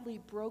badly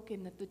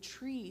broken that the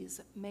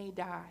trees may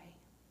die.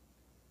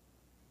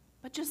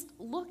 But just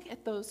look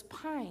at those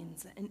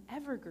pines and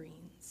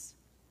evergreens.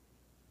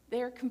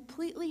 They are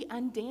completely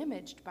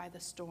undamaged by the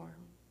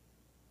storm.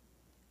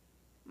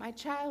 My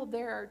child,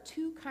 there are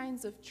two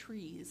kinds of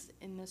trees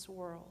in this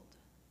world,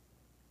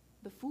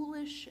 the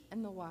foolish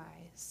and the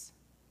wise.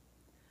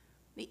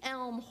 The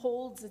elm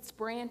holds its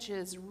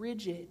branches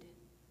rigid,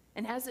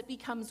 and as it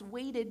becomes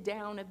weighted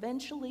down,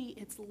 eventually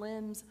its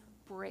limbs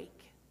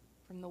break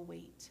from the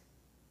weight.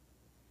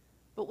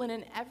 But when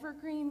an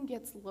evergreen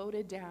gets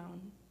loaded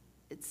down,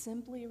 it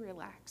simply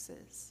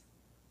relaxes,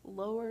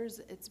 lowers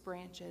its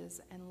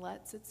branches, and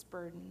lets its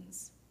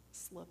burdens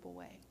slip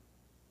away."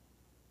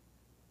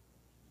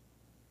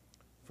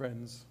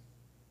 Friends,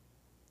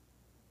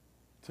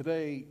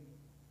 today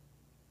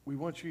we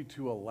want you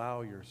to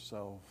allow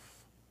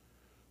yourself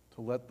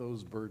to let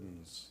those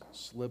burdens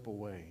slip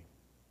away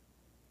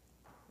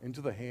into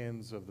the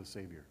hands of the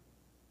Savior.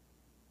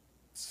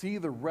 See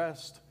the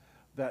rest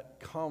that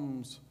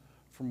comes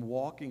from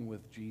walking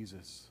with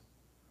Jesus,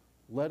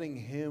 letting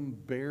him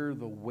bear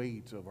the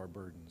weight of our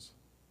burdens.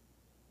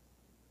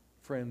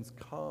 Friends,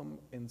 come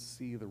and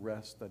see the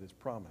rest that is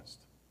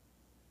promised.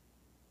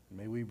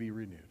 May we be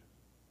renewed.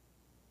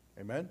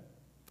 Amen?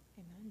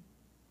 Amen.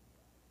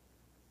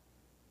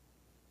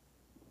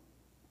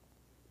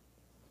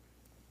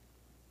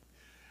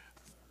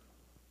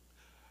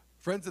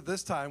 Friends, at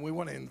this time, we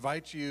want to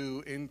invite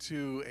you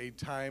into a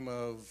time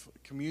of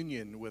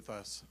communion with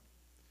us.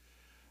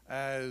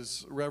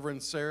 As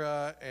Reverend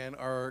Sarah and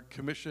our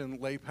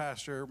commissioned lay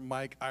pastor,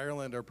 Mike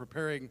Ireland, are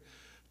preparing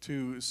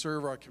to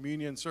serve our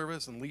communion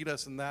service and lead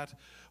us in that,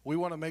 we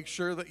want to make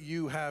sure that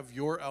you have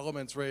your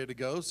elements ready to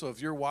go. So if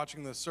you're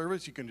watching this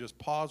service, you can just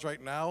pause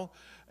right now,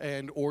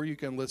 or you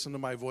can listen to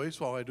my voice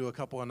while I do a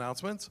couple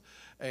announcements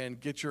and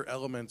get your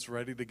elements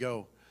ready to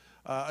go.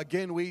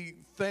 Again, we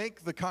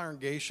thank the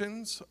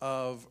congregations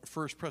of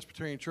First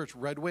Presbyterian Church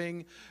Red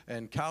Wing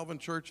and Calvin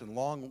Church and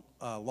Long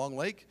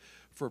Lake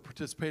for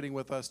participating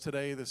with us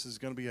today. This is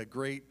going to be a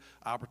great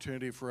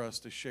opportunity for us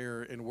to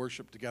share and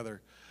worship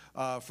together.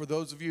 For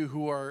those of you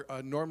who are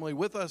normally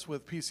with us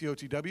with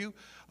PCOTW,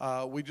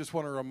 we just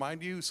want to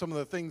remind you some of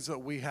the things that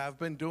we have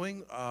been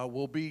doing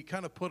will be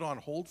kind of put on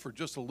hold for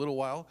just a little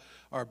while.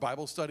 Our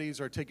Bible studies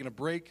are taking a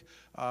break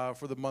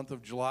for the month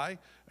of July,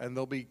 and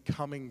they'll be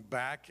coming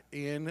back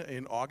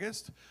in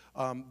August.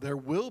 There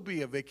will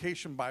be a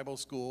vacation Bible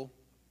school,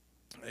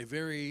 a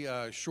very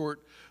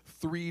short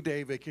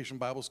 3-day vacation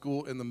Bible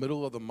school in the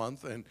middle of the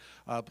month, and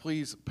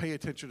please pay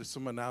attention to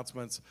some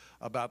announcements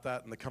about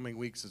that in the coming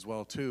weeks as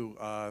well too,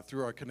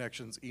 through our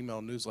Connections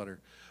email newsletter.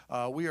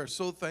 We are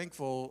so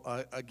thankful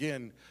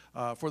again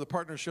for the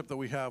partnership that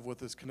we have with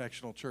this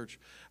Connectional Church.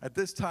 At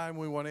this time,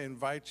 we want to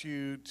invite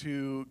you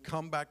to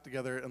come back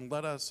together and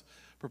let us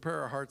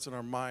prepare our hearts and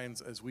our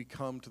minds as we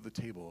come to the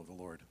table of the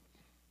Lord.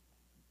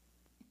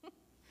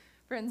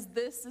 Friends,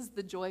 this is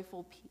the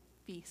joyful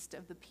feast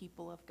of the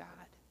people of God.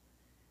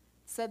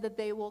 It said that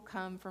they will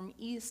come from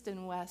east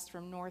and west,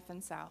 from north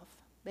and south.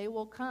 They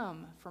will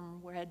come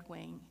from Red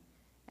Wing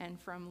and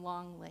from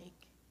Long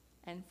Lake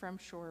and from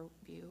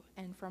Shoreview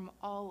and from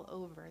all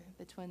over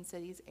the Twin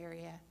Cities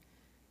area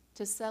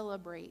to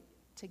celebrate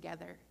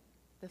together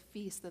the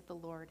feast that the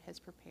Lord has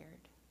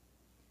prepared.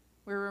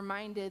 We're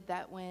reminded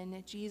that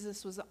when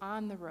Jesus was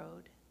on the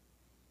road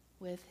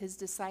with his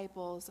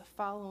disciples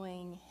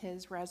following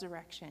his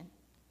resurrection,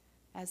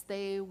 as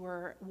they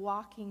were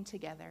walking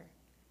together,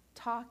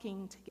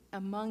 talking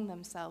among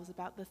themselves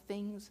about the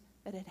things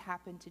that had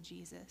happened to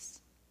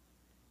Jesus,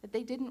 that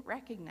they didn't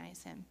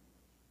recognize him,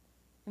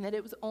 and that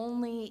it was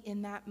only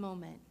in that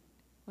moment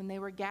when they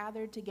were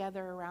gathered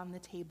together around the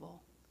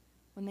table,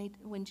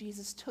 when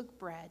Jesus took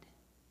bread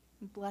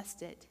and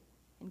blessed it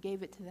and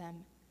gave it to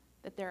them,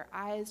 that their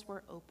eyes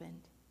were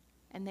opened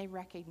and they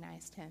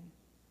recognized him.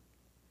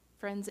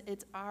 Friends,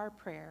 it's our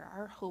prayer,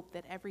 our hope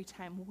that every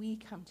time we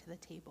come to the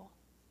table,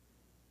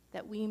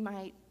 that we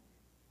might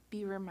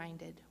be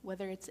reminded,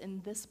 whether it's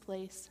in this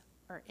place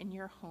or in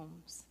your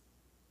homes,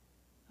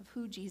 of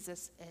who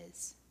Jesus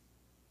is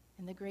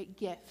and the great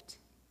gift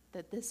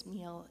that this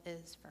meal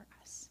is for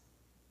us.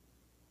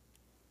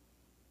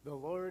 The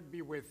Lord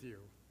be with you.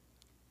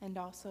 And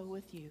also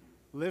with you.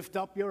 Lift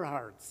up your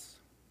hearts.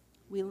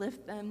 We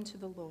lift them to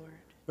the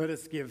Lord. Let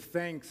us give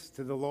thanks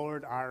to the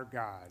Lord our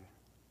God.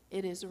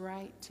 It is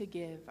right to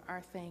give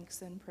our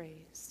thanks and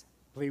praise.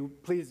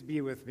 Please be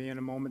with me in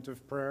a moment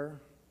of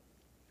prayer.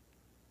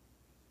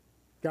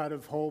 God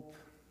of hope,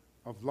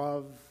 of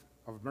love,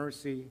 of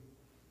mercy.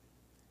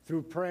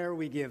 Through prayer,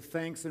 we give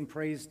thanks and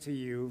praise to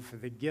you for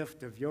the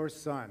gift of your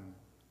Son,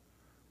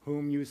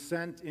 whom you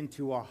sent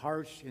into a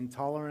harsh,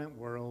 intolerant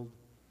world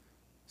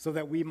so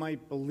that we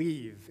might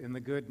believe in the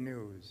good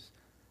news.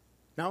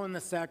 Now in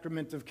the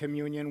sacrament of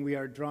communion, we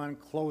are drawn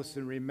close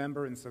in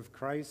remembrance of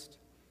Christ,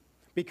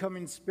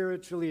 becoming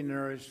spiritually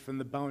nourished from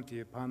the bounty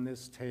upon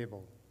this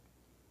table,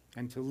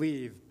 and to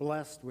leave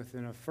blessed with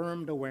an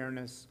affirmed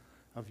awareness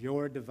of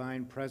your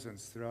divine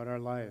presence throughout our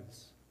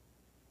lives.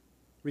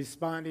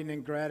 Responding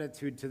in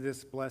gratitude to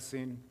this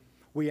blessing,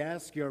 we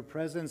ask your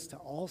presence to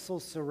also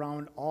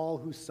surround all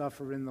who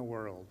suffer in the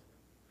world.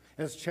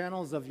 As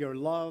channels of your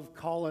love,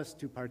 call us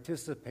to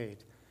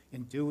participate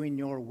in doing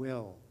your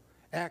will,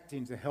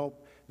 acting to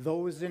help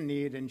those in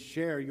need and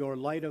share your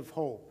light of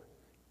hope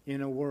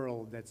in a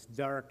world that's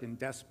dark and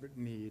desperate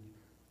need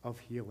of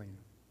healing.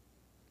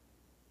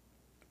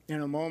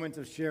 In a moment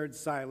of shared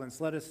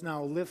silence, let us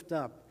now lift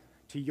up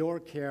to your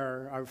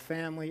care our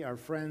family, our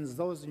friends,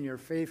 those in your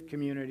faith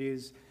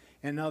communities,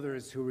 and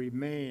others who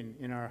remain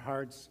in our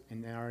hearts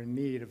and are in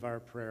need of our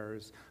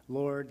prayers.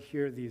 Lord,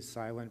 hear these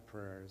silent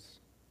prayers.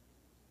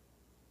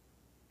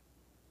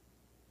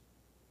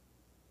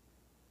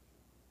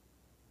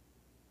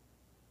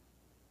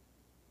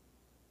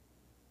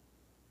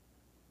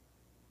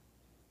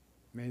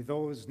 May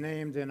those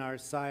named in our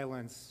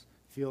silence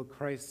feel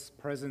Christ's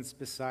presence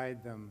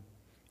beside them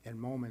in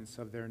moments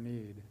of their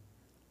need.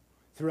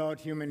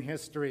 Throughout human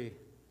history,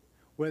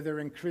 whether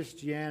in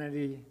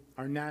Christianity,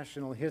 our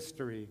national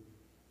history,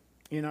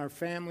 in our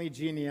family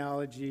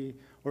genealogy,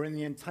 or in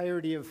the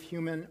entirety of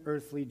human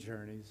earthly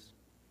journeys,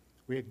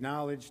 we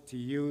acknowledge to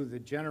you the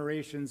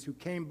generations who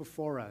came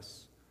before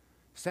us,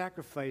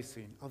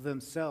 sacrificing of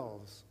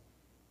themselves,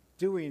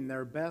 doing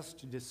their best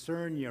to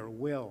discern your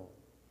will,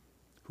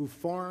 who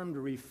formed,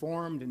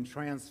 reformed, and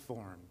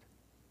transformed,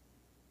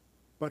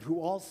 but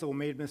who also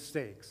made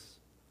mistakes,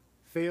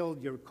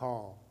 failed your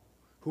call,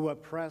 who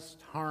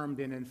oppressed, harmed,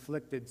 and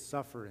inflicted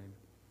suffering,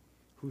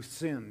 who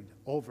sinned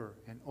over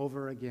and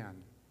over again.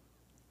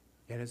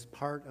 Yet as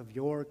part of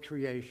your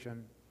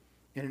creation,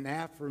 in an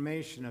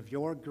affirmation of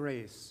your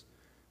grace,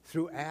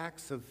 through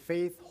acts of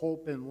faith,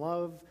 hope, and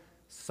love,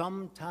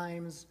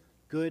 sometimes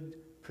good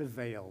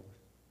prevailed,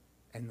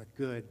 and the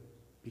good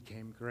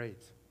became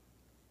great.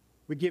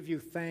 We give you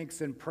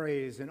thanks and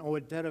praise and owe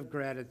a debt of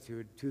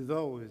gratitude to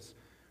those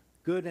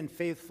good and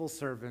faithful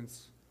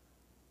servants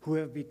who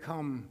have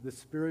become the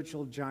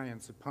spiritual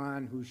giants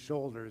upon whose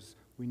shoulders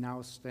we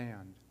now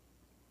stand.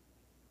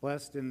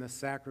 Blessed in the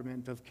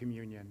sacrament of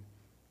communion,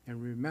 in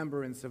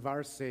remembrance of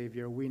our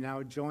Savior, we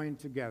now join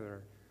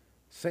together,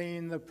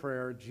 saying the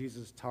prayer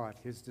Jesus taught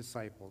his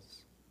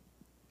disciples.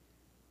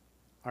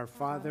 Our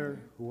Father,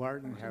 who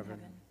art in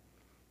heaven,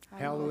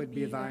 hallowed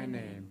be thy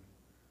name.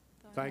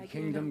 Thy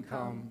kingdom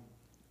come,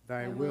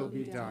 thy will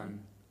be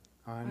done,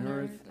 on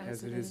earth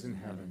as it is in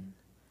heaven.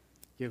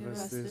 Give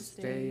us this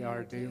day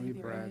our daily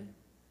bread,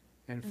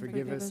 and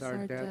forgive us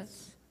our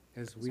debts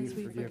as we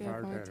forgive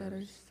our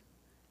debtors.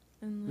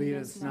 And lead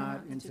us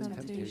not into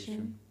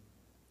temptation,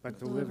 but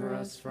deliver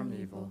us from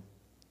evil.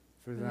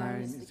 For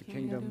thine is the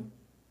kingdom,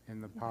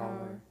 and the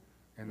power,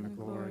 and the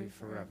glory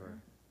forever.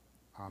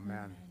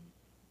 Amen.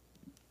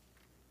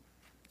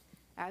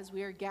 As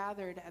we are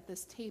gathered at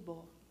this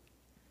table,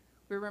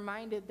 we're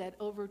reminded that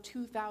over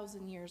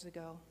 2,000 years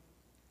ago,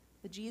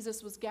 that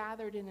Jesus was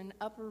gathered in an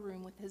upper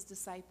room with his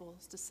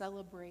disciples to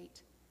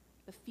celebrate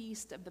the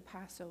feast of the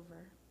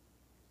Passover.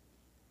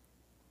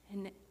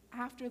 And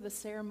after the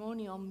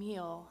ceremonial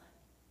meal,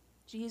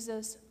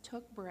 Jesus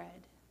took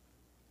bread.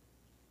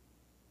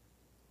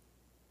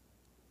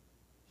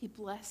 He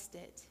blessed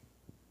it,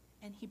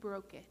 and he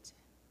broke it.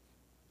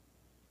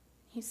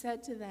 He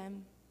said to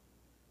them,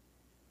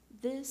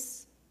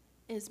 "This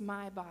is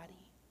my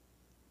body,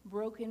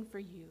 broken for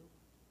you.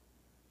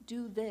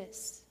 Do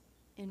this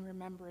in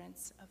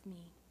remembrance of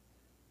me."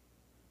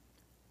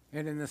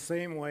 And in the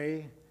same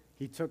way,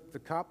 he took the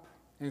cup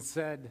and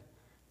said,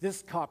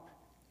 "This cup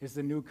is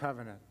the new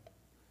covenant,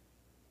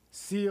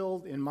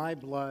 sealed in my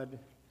blood,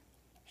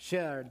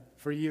 shed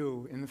for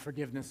you in the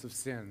forgiveness of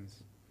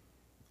sins.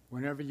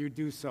 Whenever you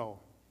do so,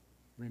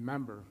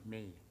 remember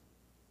me."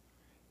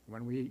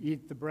 When we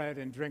eat the bread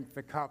and drink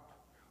the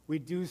cup, we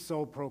do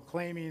so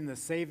proclaiming the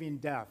saving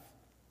death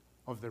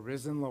of the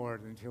risen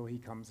Lord until he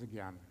comes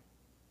again.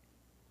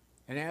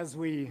 And as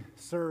we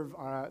serve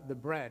the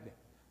bread,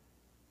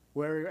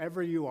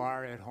 wherever you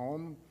are at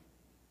home,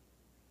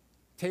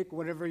 take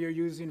whatever you're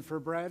using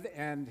for bread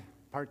and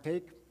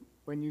partake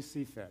when you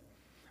see fit.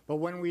 But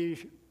when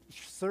we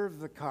serve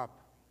the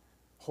cup,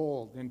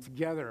 hold, and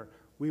together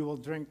we will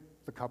drink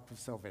the cup of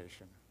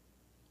salvation.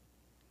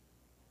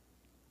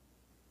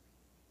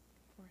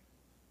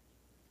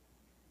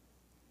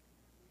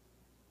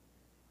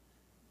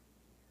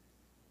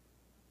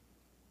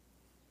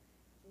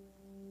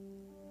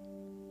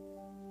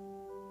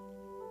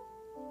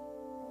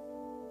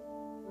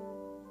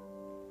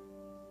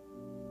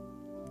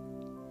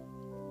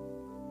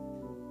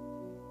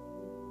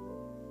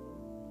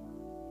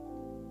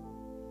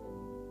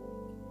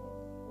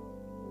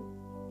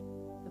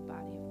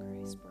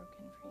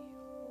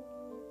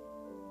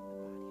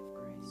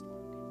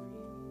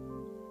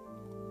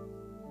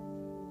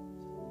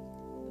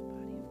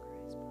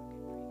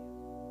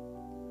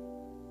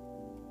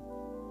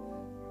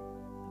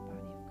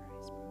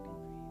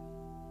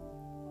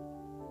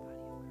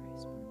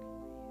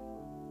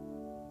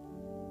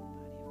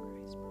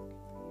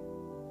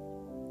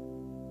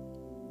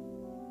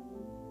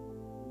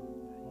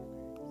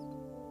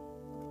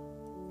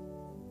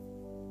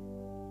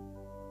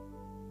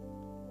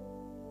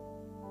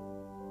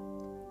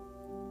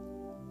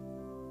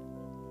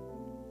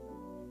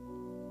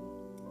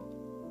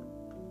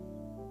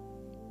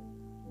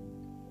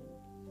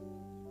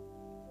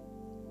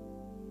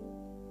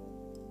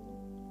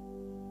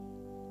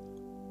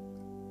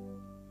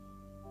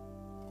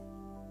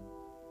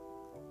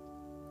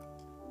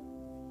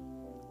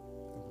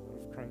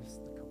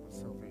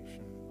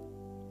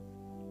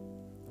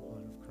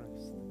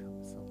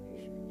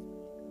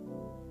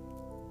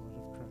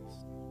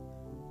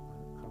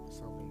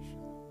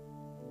 salvation.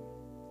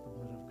 The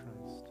blood of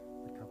Christ,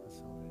 the cup of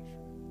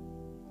salvation.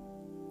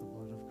 The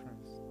blood of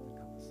Christ, the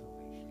cup of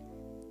salvation.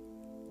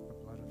 The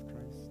blood of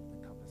Christ, the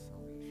cup of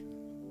salvation.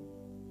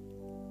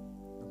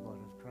 The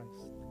blood of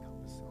Christ, the cup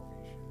of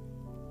salvation.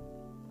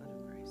 Blood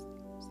of Christ, the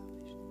cup of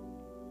salvation.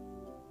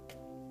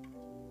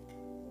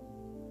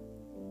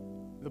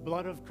 The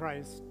blood of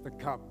Christ, the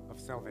cup of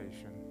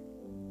salvation.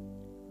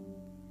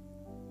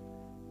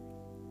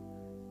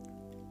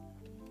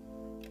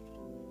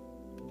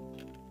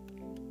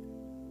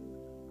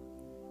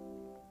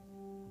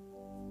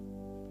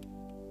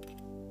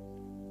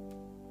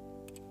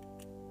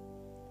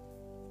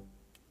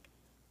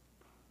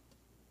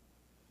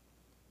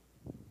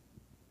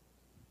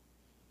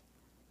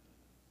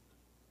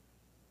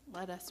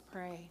 Let us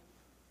pray.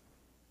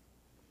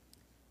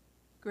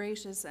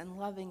 Gracious and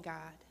loving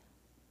God,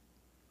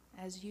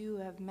 as you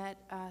have met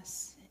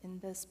us in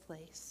this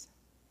place,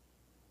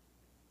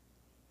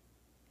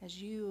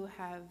 as you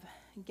have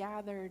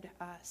gathered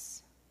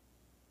us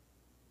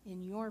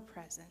in your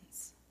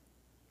presence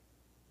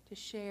to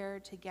share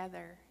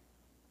together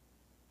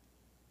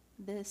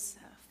this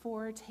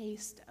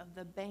foretaste of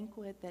the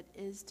banquet that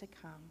is to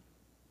come,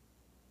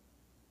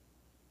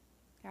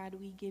 God,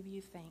 we give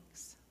you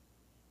thanks.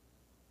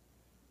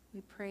 We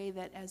pray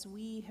that as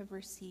we have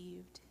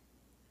received,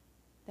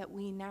 that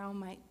we now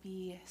might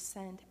be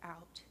sent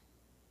out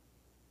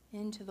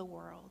into the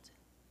world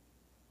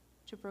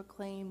to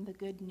proclaim the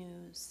good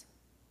news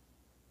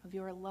of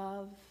your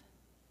love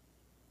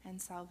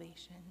and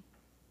salvation.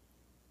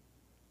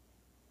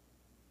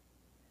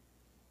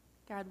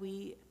 God,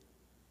 we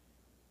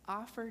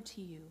offer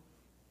to you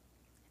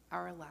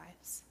our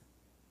lives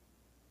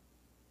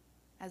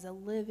as a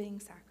living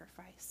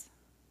sacrifice,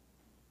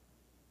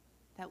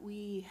 that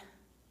we,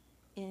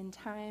 in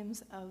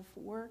times of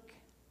work,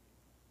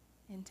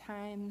 in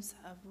times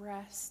of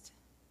rest,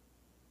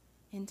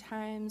 in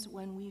times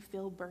when we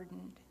feel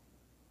burdened,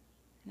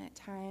 and at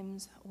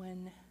times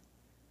when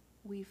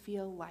we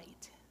feel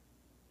light,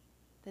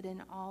 that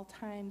in all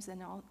times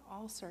and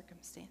all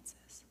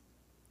circumstances,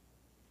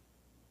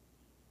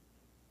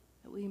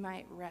 that we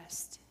might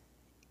rest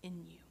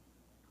in you.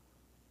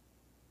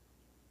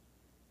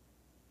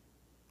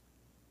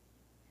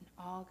 And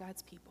all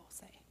God's people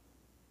say,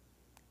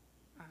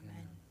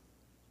 Amen.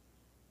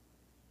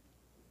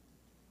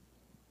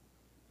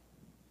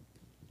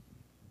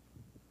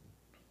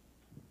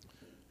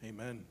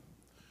 Amen.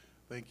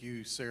 Thank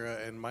you, Sarah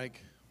and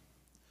Mike.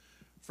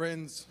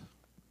 Friends,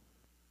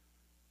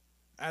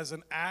 as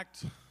an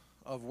act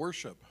of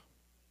worship,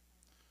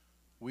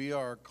 we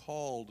are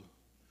called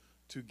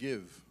to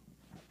give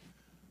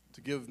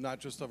not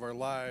just of our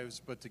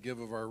lives, but to give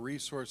of our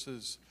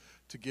resources,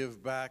 to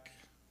give back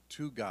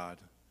to God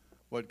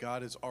what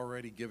God has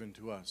already given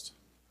to us.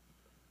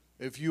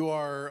 If you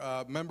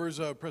are members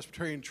of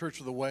Presbyterian Church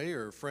of the Way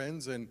or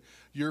friends and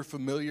you're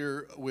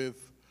familiar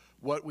with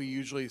what we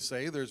usually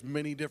say, there's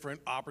many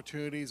different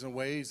opportunities and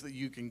ways that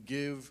you can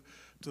give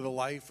to the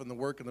life and the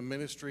work and the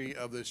ministry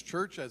of this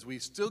church as we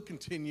still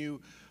continue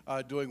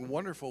doing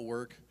wonderful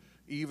work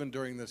even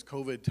during this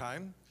COVID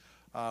time.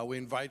 We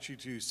invite you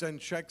to send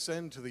checks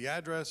in to the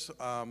address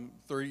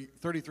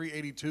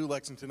 3382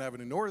 Lexington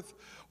Avenue North,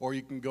 or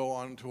you can go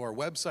on to our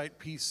website,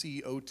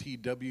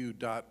 pcotw.org,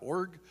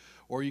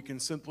 or you can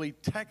simply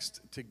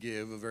text to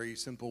give, a very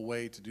simple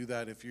way to do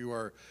that. If you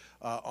are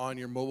on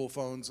your mobile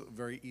phones,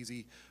 very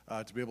easy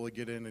to be able to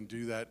get in and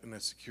do that in a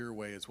secure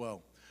way as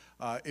well.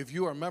 If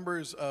you are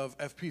members of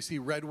FPC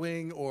Red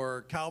Wing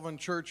or Calvin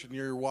Church and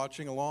you're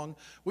watching along,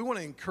 we want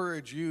to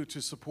encourage you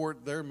to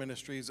support their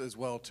ministries as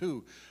well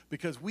too,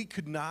 because we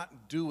could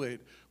not do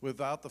it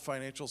without the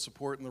financial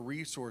support and the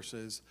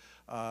resources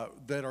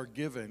that are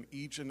given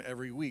each and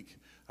every week.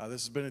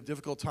 This has been a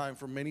difficult time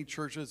for many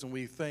churches, and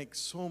we thank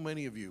so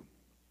many of you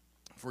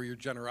for your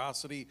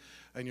generosity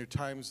and your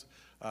times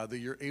that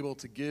you're able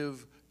to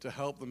give to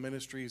help the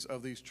ministries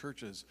of these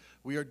churches.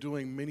 We are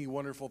doing many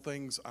wonderful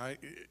things,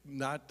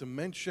 not to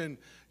mention,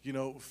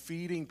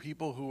 feeding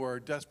people who are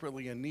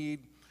desperately in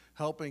need,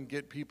 helping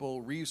get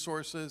people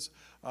resources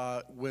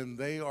when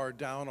they are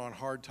down on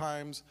hard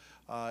times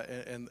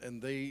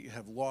and they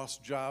have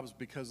lost jobs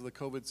because of the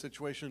COVID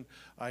situation.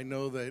 I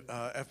know that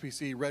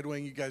FPC Red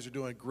Wing, you guys are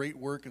doing great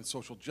work in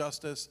social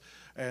justice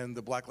and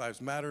the Black Lives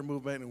Matter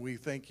movement, and we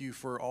thank you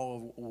for all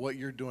of what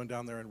you're doing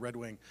down there in Red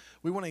Wing.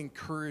 We want to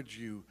encourage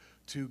you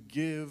to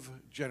give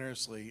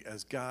generously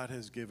as God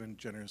has given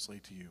generously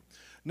to you.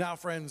 Now,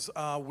 friends,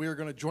 we're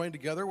going to join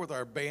together with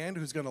our band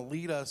who's going to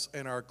lead us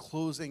in our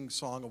closing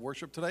song of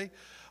worship today.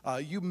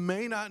 You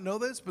may not know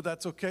this, but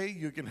that's okay.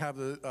 You can have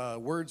the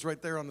words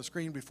right there on the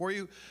screen before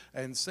you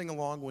and sing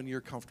along when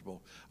you're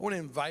comfortable. I want to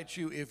invite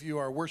you, if you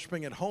are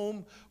worshiping at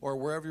home or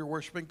wherever you're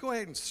worshiping, go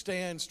ahead and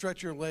stand,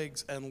 stretch your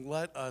legs, and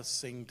let us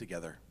sing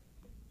together.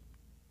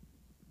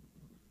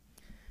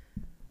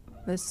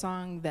 This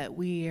song that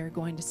we are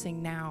going to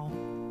sing now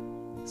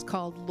is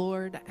called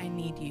Lord, I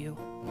Need You.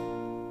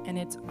 And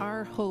it's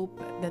our hope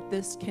that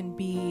this can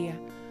be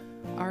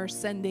our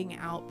sending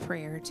out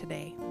prayer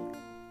today,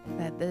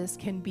 that this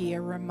can be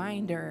a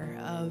reminder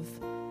of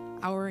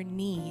our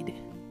need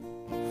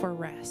for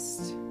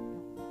rest,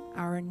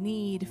 our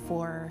need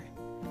for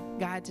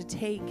God to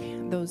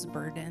take those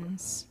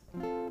burdens,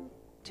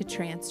 to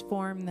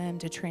transform them,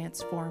 to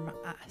transform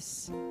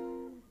us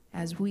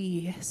as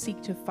we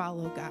seek to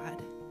follow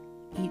God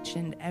each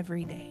and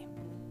every day.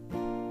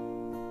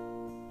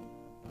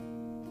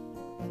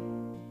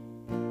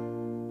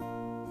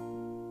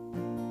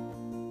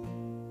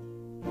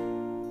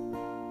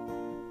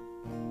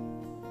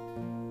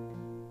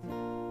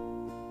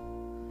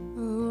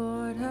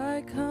 Lord,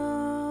 I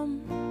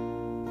come,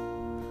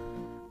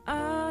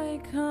 I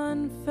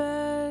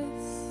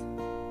confess,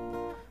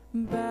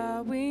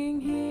 bowing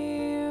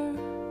here,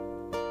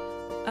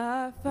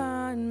 I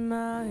find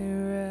my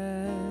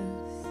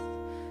rest,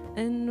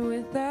 and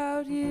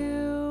without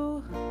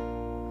you,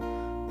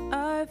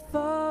 I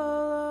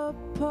fall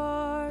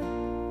apart.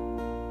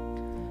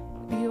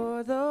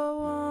 You're the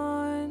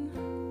one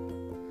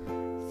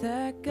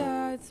that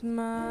guides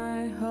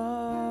my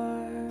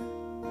heart.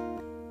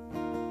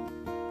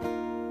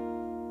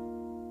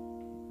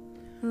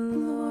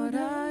 Lord,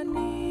 I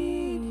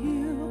need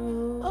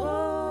you.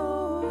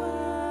 Oh,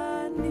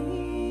 I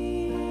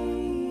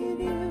need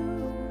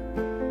you.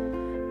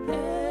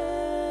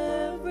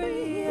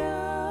 Every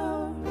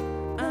hour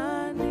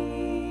I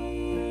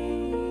need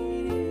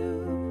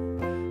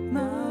you.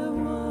 My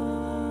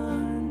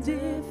one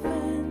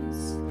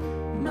defense,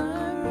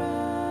 my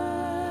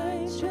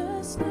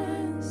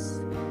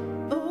righteousness.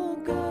 Oh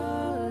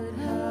God,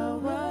 how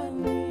I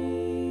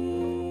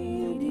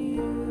need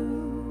you.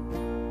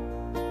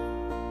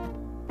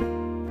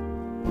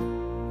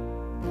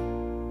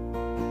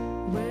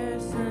 Where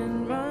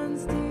sin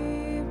runs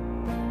deep,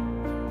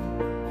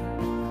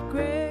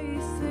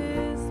 grace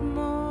is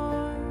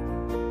more.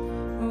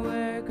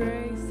 Where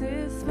grace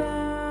is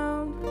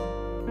found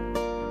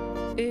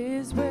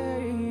is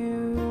where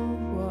you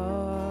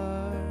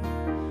are.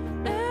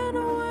 And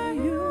where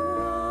you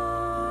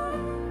are,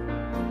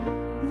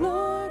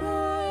 Lord,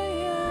 I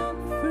am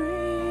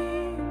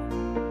free.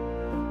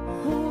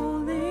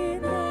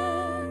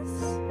 Holiness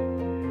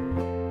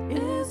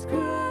is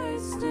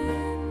Christ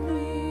in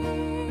me.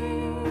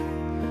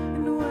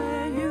 And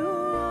where you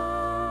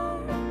are,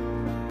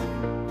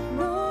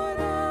 Lord,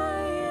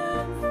 I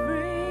am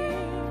free.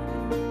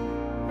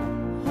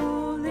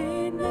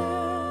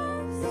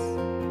 Holiness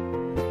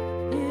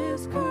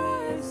is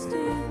Christ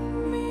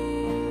in me.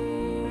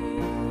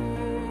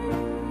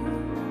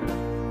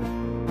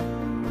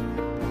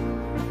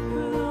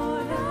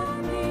 Lord,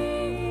 I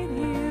need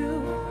you.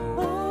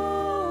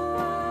 Oh,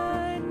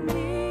 I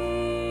need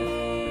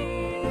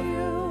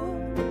you.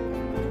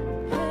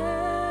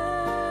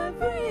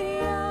 Every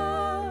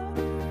hour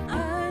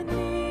I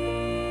need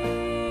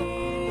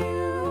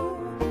you.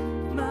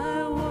 My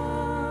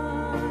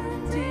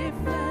one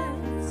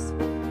defense,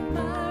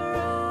 my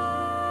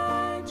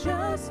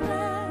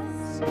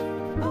righteousness.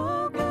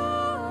 Oh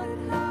God,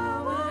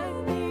 how I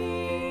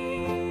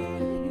need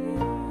you.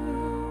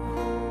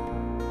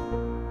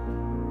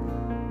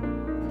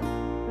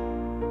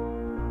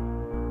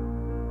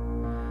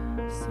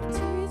 So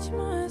teach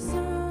my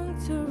song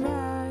to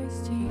rise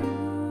to you.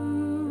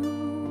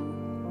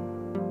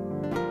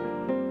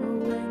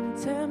 When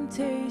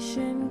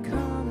temptation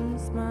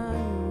comes my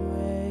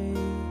way,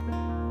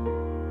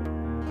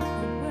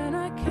 and when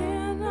I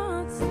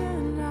cannot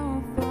stand,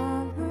 I'll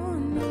fall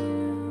on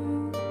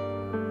you.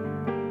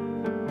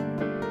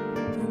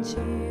 And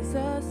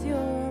Jesus,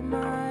 you're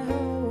my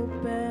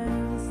hope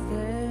and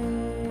stay.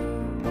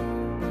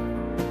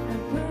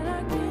 And when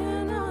I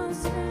cannot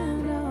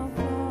stand, I'll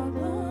fall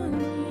on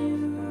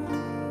you.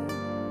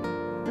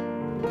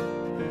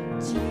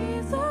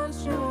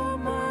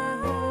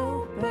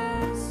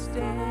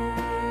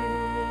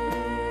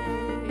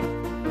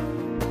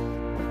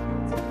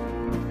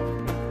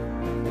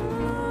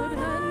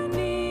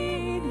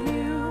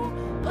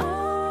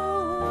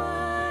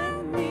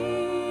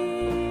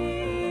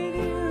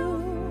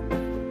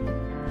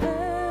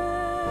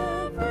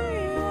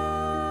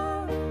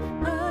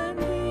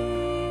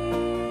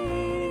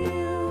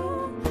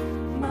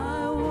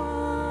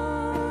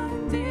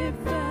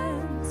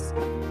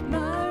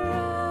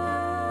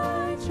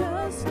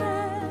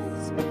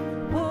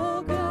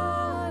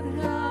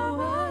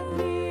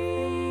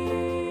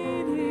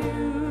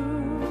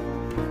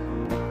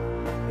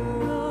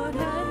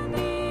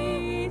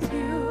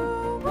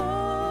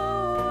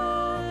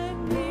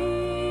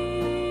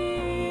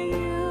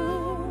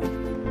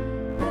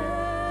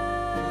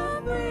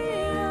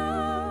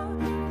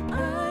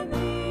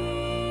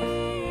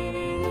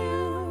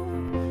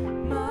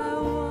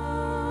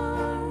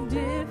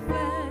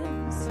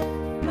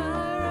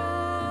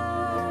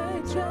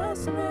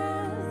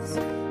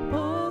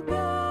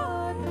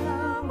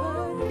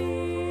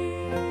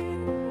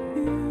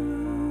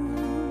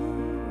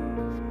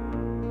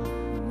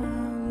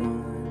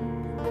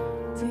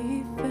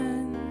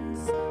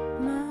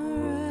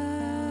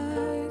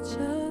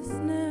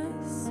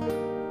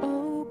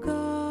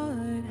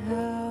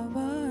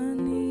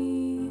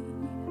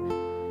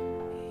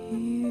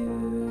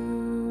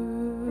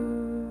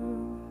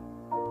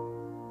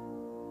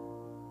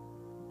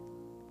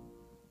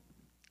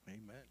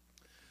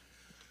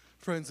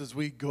 Friends, as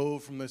we go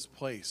from this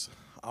place,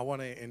 I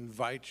want to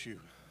invite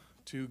you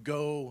to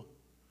go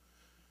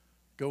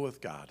with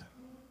God.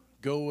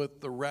 Go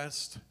with the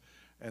rest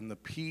and the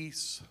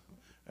peace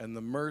and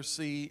the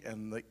mercy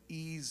and the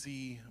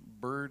easy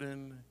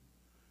burden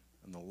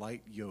and the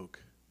light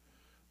yoke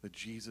that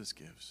Jesus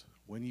gives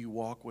when you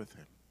walk with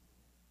him.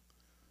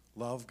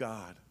 Love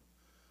God.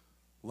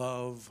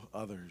 Love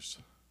others.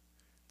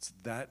 It's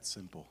that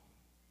simple.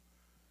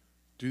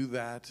 Do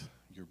that.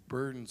 Your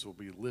burdens will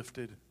be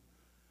lifted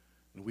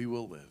and we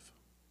will live.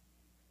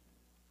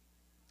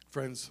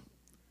 Friends,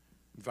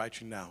 I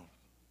invite you now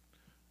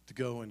to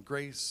go in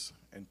grace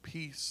and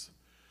peace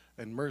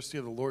and mercy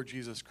of the Lord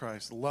Jesus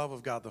Christ, the love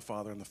of God the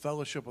Father, and the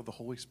fellowship of the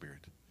Holy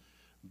Spirit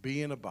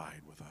be and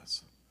abide with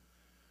us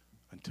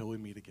until we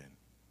meet again.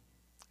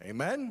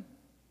 Amen?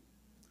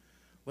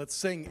 Let's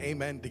sing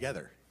amen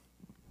together.